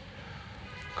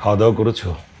 খাওয়া দাওয়া করেছো?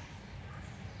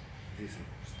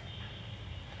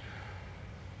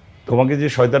 তোমাকে যে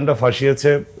শয়তানটা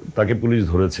ফাঁসিয়েছে তাকে পুলিশ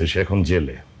ধরেছে, সে এখন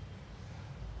জেলে।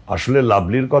 আসলে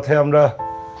লাভলির কথায় আমরা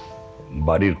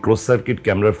বাড়ির ক্লোজ সার্কিট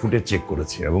ক্যামেরার ফুটেজ চেক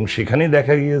করেছি এবং সেখানেই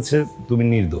দেখা গিয়েছে তুমি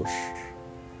নির্দোষ।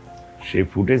 সেই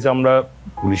ফুটেজ আমরা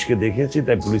পুলিশকে দেখিয়েছি,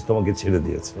 তাই পুলিশ তোমাকে ছেড়ে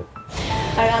দিয়েছে।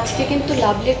 আর আজকে কিন্তু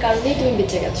লাভলির কারণেই তুমি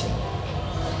বেঁচে গেছো।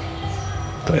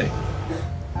 তাই?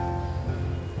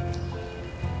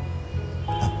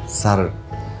 স্যার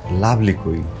লাভলি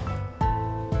কই?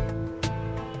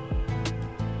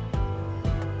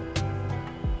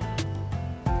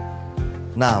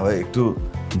 না একটু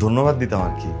ধন্যবাদ দিতাম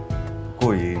আর কি।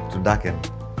 কই একটু ডাকেন।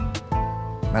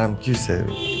 ম্যাডাম কি হয়েছে?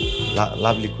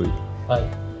 লাভলি কই?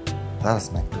 দাঁড়াস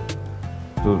না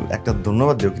একটু, একটা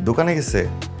ধন্যবাদ দিও। কি দোকানে গেছে?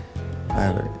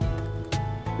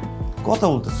 কথা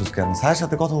বলতেছিস কেন? স্যারের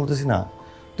সাথে কথা বলতেছি না,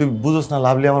 তুই বুঝোস না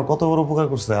লাভলি আমার কত বড় উপকার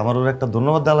করছে? আমার ওর একটা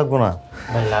ধন্যবাদ দেওয়া লাগবো না?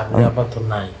 লাভলি আবার তো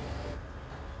নাই।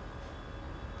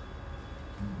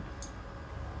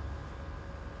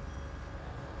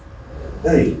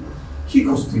 এই কি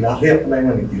করছ তুই? লাভলি আপনার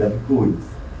মানে কি? লাভলি কই?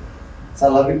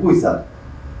 স্যার লাভলি কই? স্যার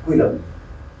কই লাভলি?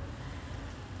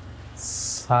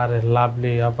 স্যার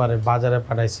লাভলি আপারে বাজারে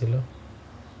পাঠাইছিল।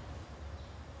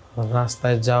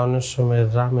 রাস্তায় যাওয়ানোর সময়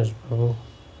রমেশ বাবু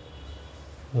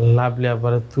লাভলি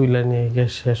আপারে তুইলা নিয়ে গিয়ে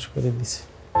শেষ করে দিছে।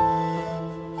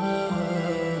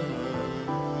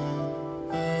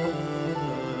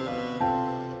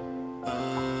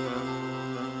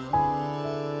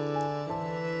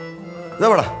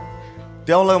 যাবড়া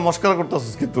তুই আমার লাগে মস্করা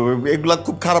করতেছিস, কিন্তু এগুলা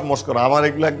খুব খারাপ মস্করা। আমার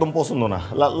এগুলো একদম পছন্দ না।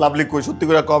 লাভলি কই? সত্যি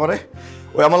করে কও আমারে।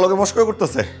 ওই আমার লগে মস্করা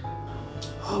করতেছে?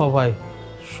 হ ভাই,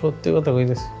 সত্যি কথা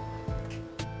কইতেছি।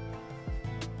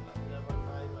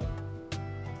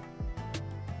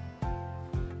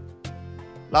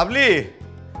 লাভলি,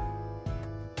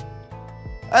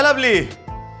 এই লাভলি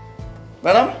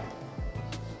ম্যাডাম,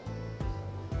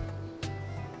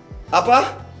 আপা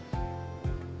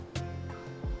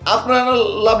আপনার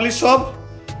লাভলি সব?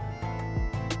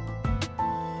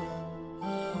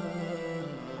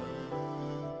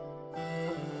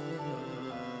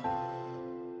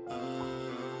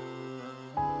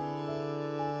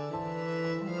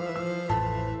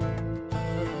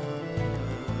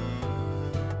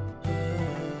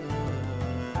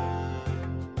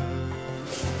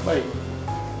 ভাই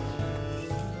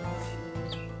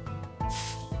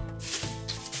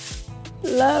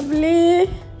লাভলি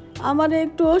আমার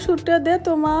একটু ওষুধটা দে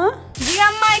তো মা। জি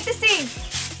আম্মা আইতেছি।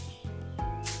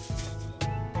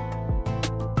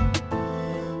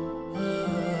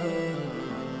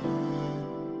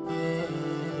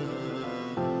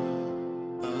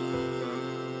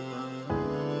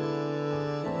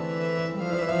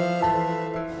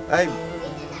 এই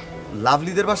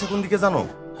লাভলিদের বাসা কোন দিকে জানো?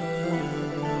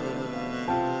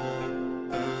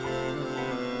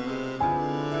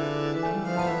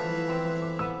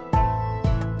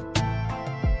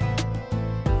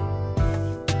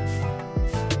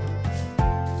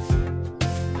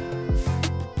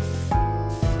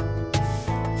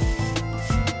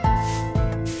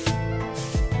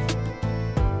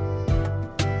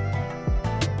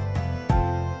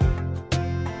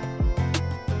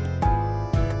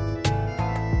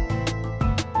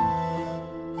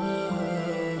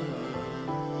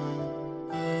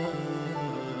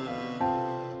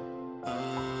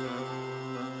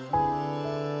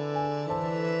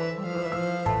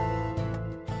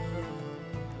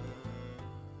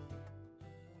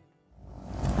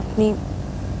 আপনি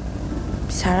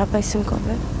সারা পাইছেন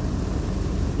কবে?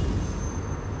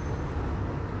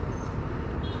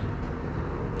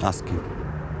 আজকে।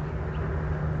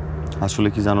 আসলে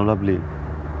কি জানো লাভলি,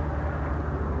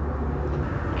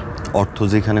 অর্থ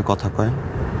যেখানে কথা কয়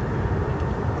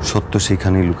সত্য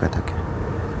সেখানেই লুকায় থাকে।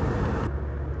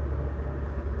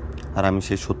 আর আমি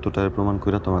সেই সত্যটার প্রমাণ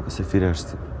করে তোমার কাছে ফিরে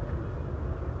আসছি।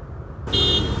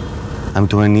 আমি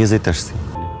তোমার নিয়ে যেতে আসছি।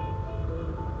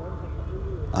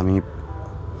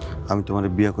 আমি তোমার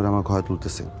বিয়ে করে আমার ঘরে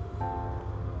তুলতেছি।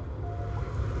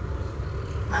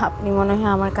 আপনি মনে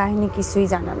হয় আমার কাহিনী কিছুই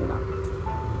জানেন না,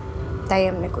 তাই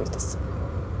এমনি কইতেছে।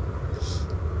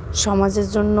 সমাজের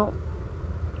জন্য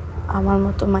আমার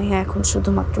মতো মাইয়া এখন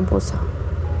শুধুমাত্র বোঝা,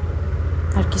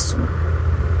 আর কিছু না।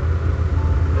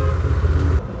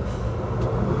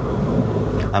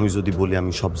 আমি যদি বলি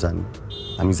আমি সব জানি,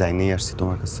 আমি যাই নিয়ে আসছি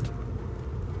তোমার কাছে।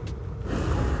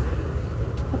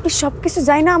 আপনি সবকিছু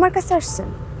যাই না আমার কাছে আসছেন?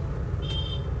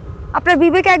 আপনার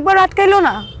বিবেক একবার আটকাইলো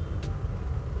না?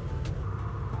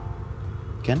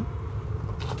 কেন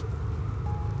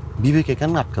বিবেকে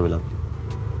কেন আটকাবে লাভলি?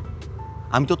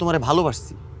 আমি তো তোমারে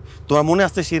ভালোবাসছি। তোমার মনে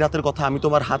আছে সেই রাতের কথা? আমি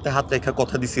তোমার হাতে হাত রেখা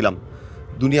কথা দিছিলাম,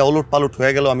 দুনিয়া ওলট পালট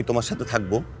হয়ে গেল আমি তোমার সাথে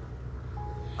থাকবো।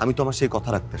 আমি তোমার সেই কথা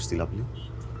রাখতে আসছি লাভলি।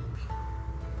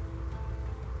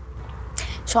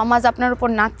 সমাজ আপনার উপর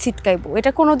নাক ছিটকাইবো,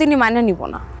 এটা কোনোদিনই মানে নিব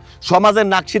না। সমাজের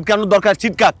নাক ছিটকানোর দরকার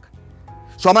ছিটকাক।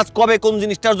 সমাজ কবে কোন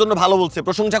জিনিসটার জন্য ভালো বলছে,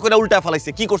 প্রশংসা করে উল্টা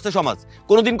ফেলাইছে? কি করছে সমাজ?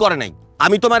 কোনোদিন করে নাই।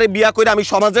 আমি তোমারে বিয়া করে আমি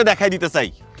সমাজে দেখাই দিতে চাই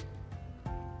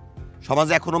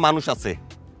সমাজে এখনো মানুষ আছে,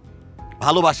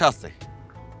 ভালোবাসা আছে।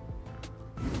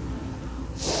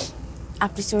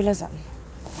 আপনি চলে যান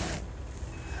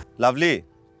লাভলি।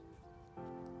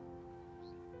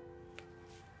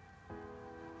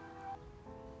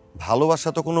 ভালোবাসা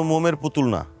তো কোনো মোমের পুতুল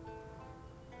না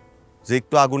যে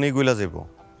একটু আগুনেই গইলা যাব।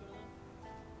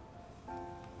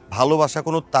 ভালোবাসা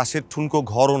কোনো তাসের ঠুনকো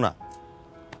ঘরও না,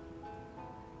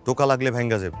 টোকা লাগলে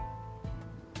ভেঙ্গা যাব।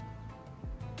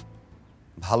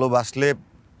 ভালোবাসলে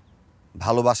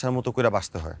ভালোবাসার মতো করে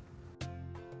বাসতে হয়।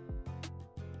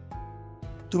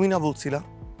 তুমি না বলছিলা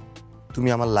তুমি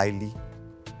আমার লাইলি,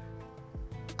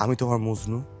 আমি তোমার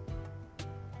মজনু?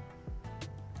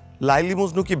 লাইলি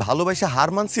মজনু কি ভালোবাসা হার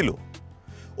মানছিল?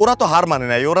 ওরা তো হার মানে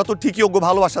নাই, ওরা তো ঠিকই ওগো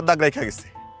ভালোবাসার দাগ রেখা গেছে।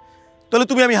 তাহলে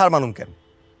তুমি আমি হার মানুম কেন?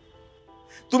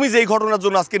 তুমি যেই ঘটনার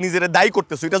জন্য আজকে নিজেরে দায়ী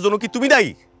করতেছো, এটার জন্য কি তুমি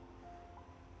দায়ী?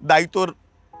 দায়ী তোর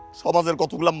সমাজের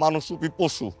কতগুলা মানুষরূপী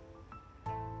পশু।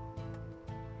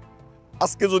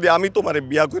 আজকে যদি আমি তোমারে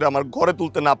বিয়া করে আমার ঘরে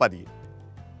তুলতে না পারি,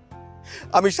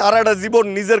 আমি সারাটা জীবন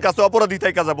নিজের কাছে অপরাধী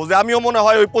থাইকা যাবো যে আমিও মনে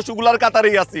হয় ওই পশুগুলার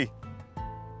কাতারেই আছি।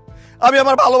 আমি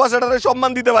আমার ভালোবাসাটারে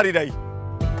সম্মান দিতে পারি নাই।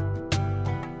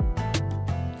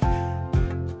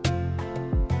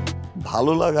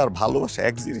 ভালো লাগা আর ভালোবাসা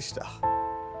এক জিনিসটা।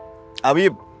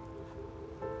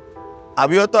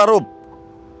 আমি হয়তো আরো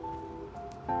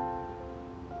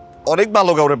অনেক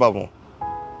ভালো কাউরে পাবো,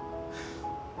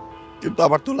 কিন্তু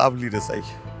আমার তো লাভলি রে চাই।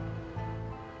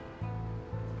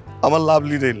 আমার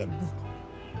লাভলি রেই লাগবে।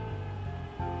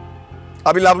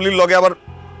 আমি লাভলির লগে আবার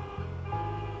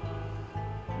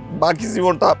বাকি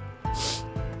জীবনটা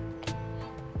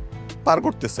পার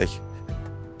করতে চাই।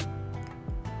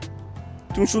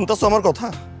 তুমি শুনতেছো আমার কথা?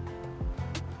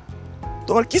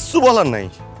 তোমার কিচ্ছু বলার নাই?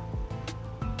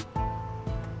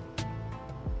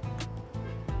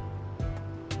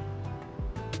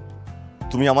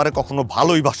 তুমি আমারে কখনো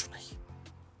ভালোই বাসো নাই।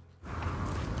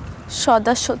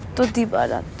 সদা সত্য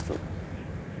দিবারাত্র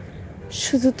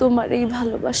শুধু তোমারই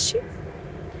ভালোবাসি।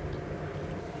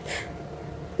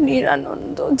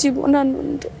 নিরানন্দ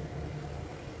জীবনানন্দ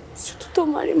শুধু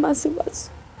তোমারই মাঝে বাস।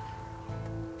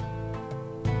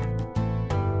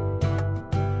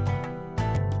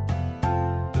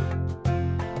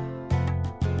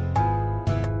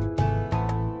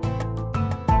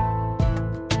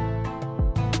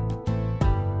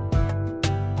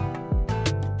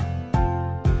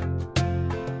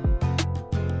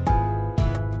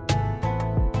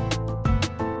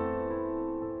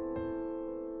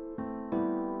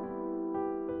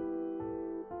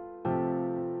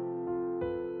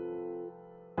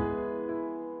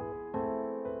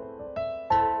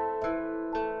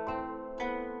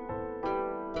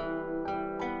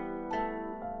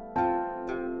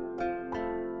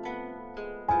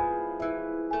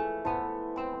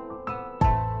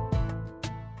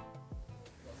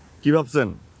 কি ভাবছেন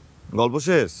গল্প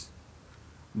শেষ?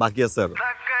 বাকি আছে আর।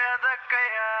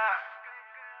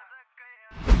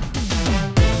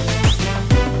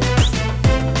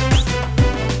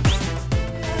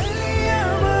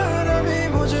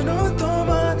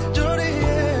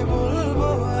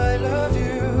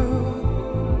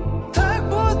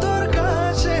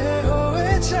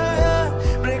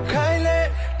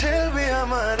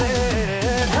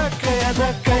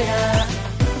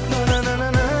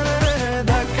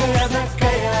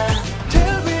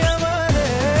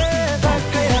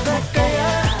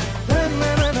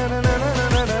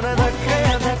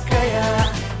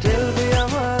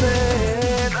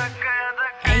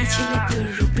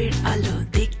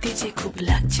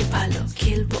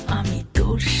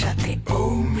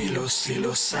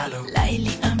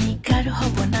 লাইলি আমি কারো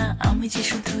হব না, আমি যে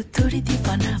শুধু তোর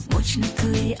দিবানা। মজনু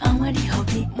তুই আমারই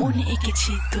হবে, মনে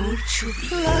এঁকেছি তোর ছবি।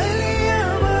 লাইলি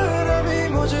আমার আমি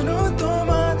মজনু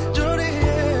তোমার।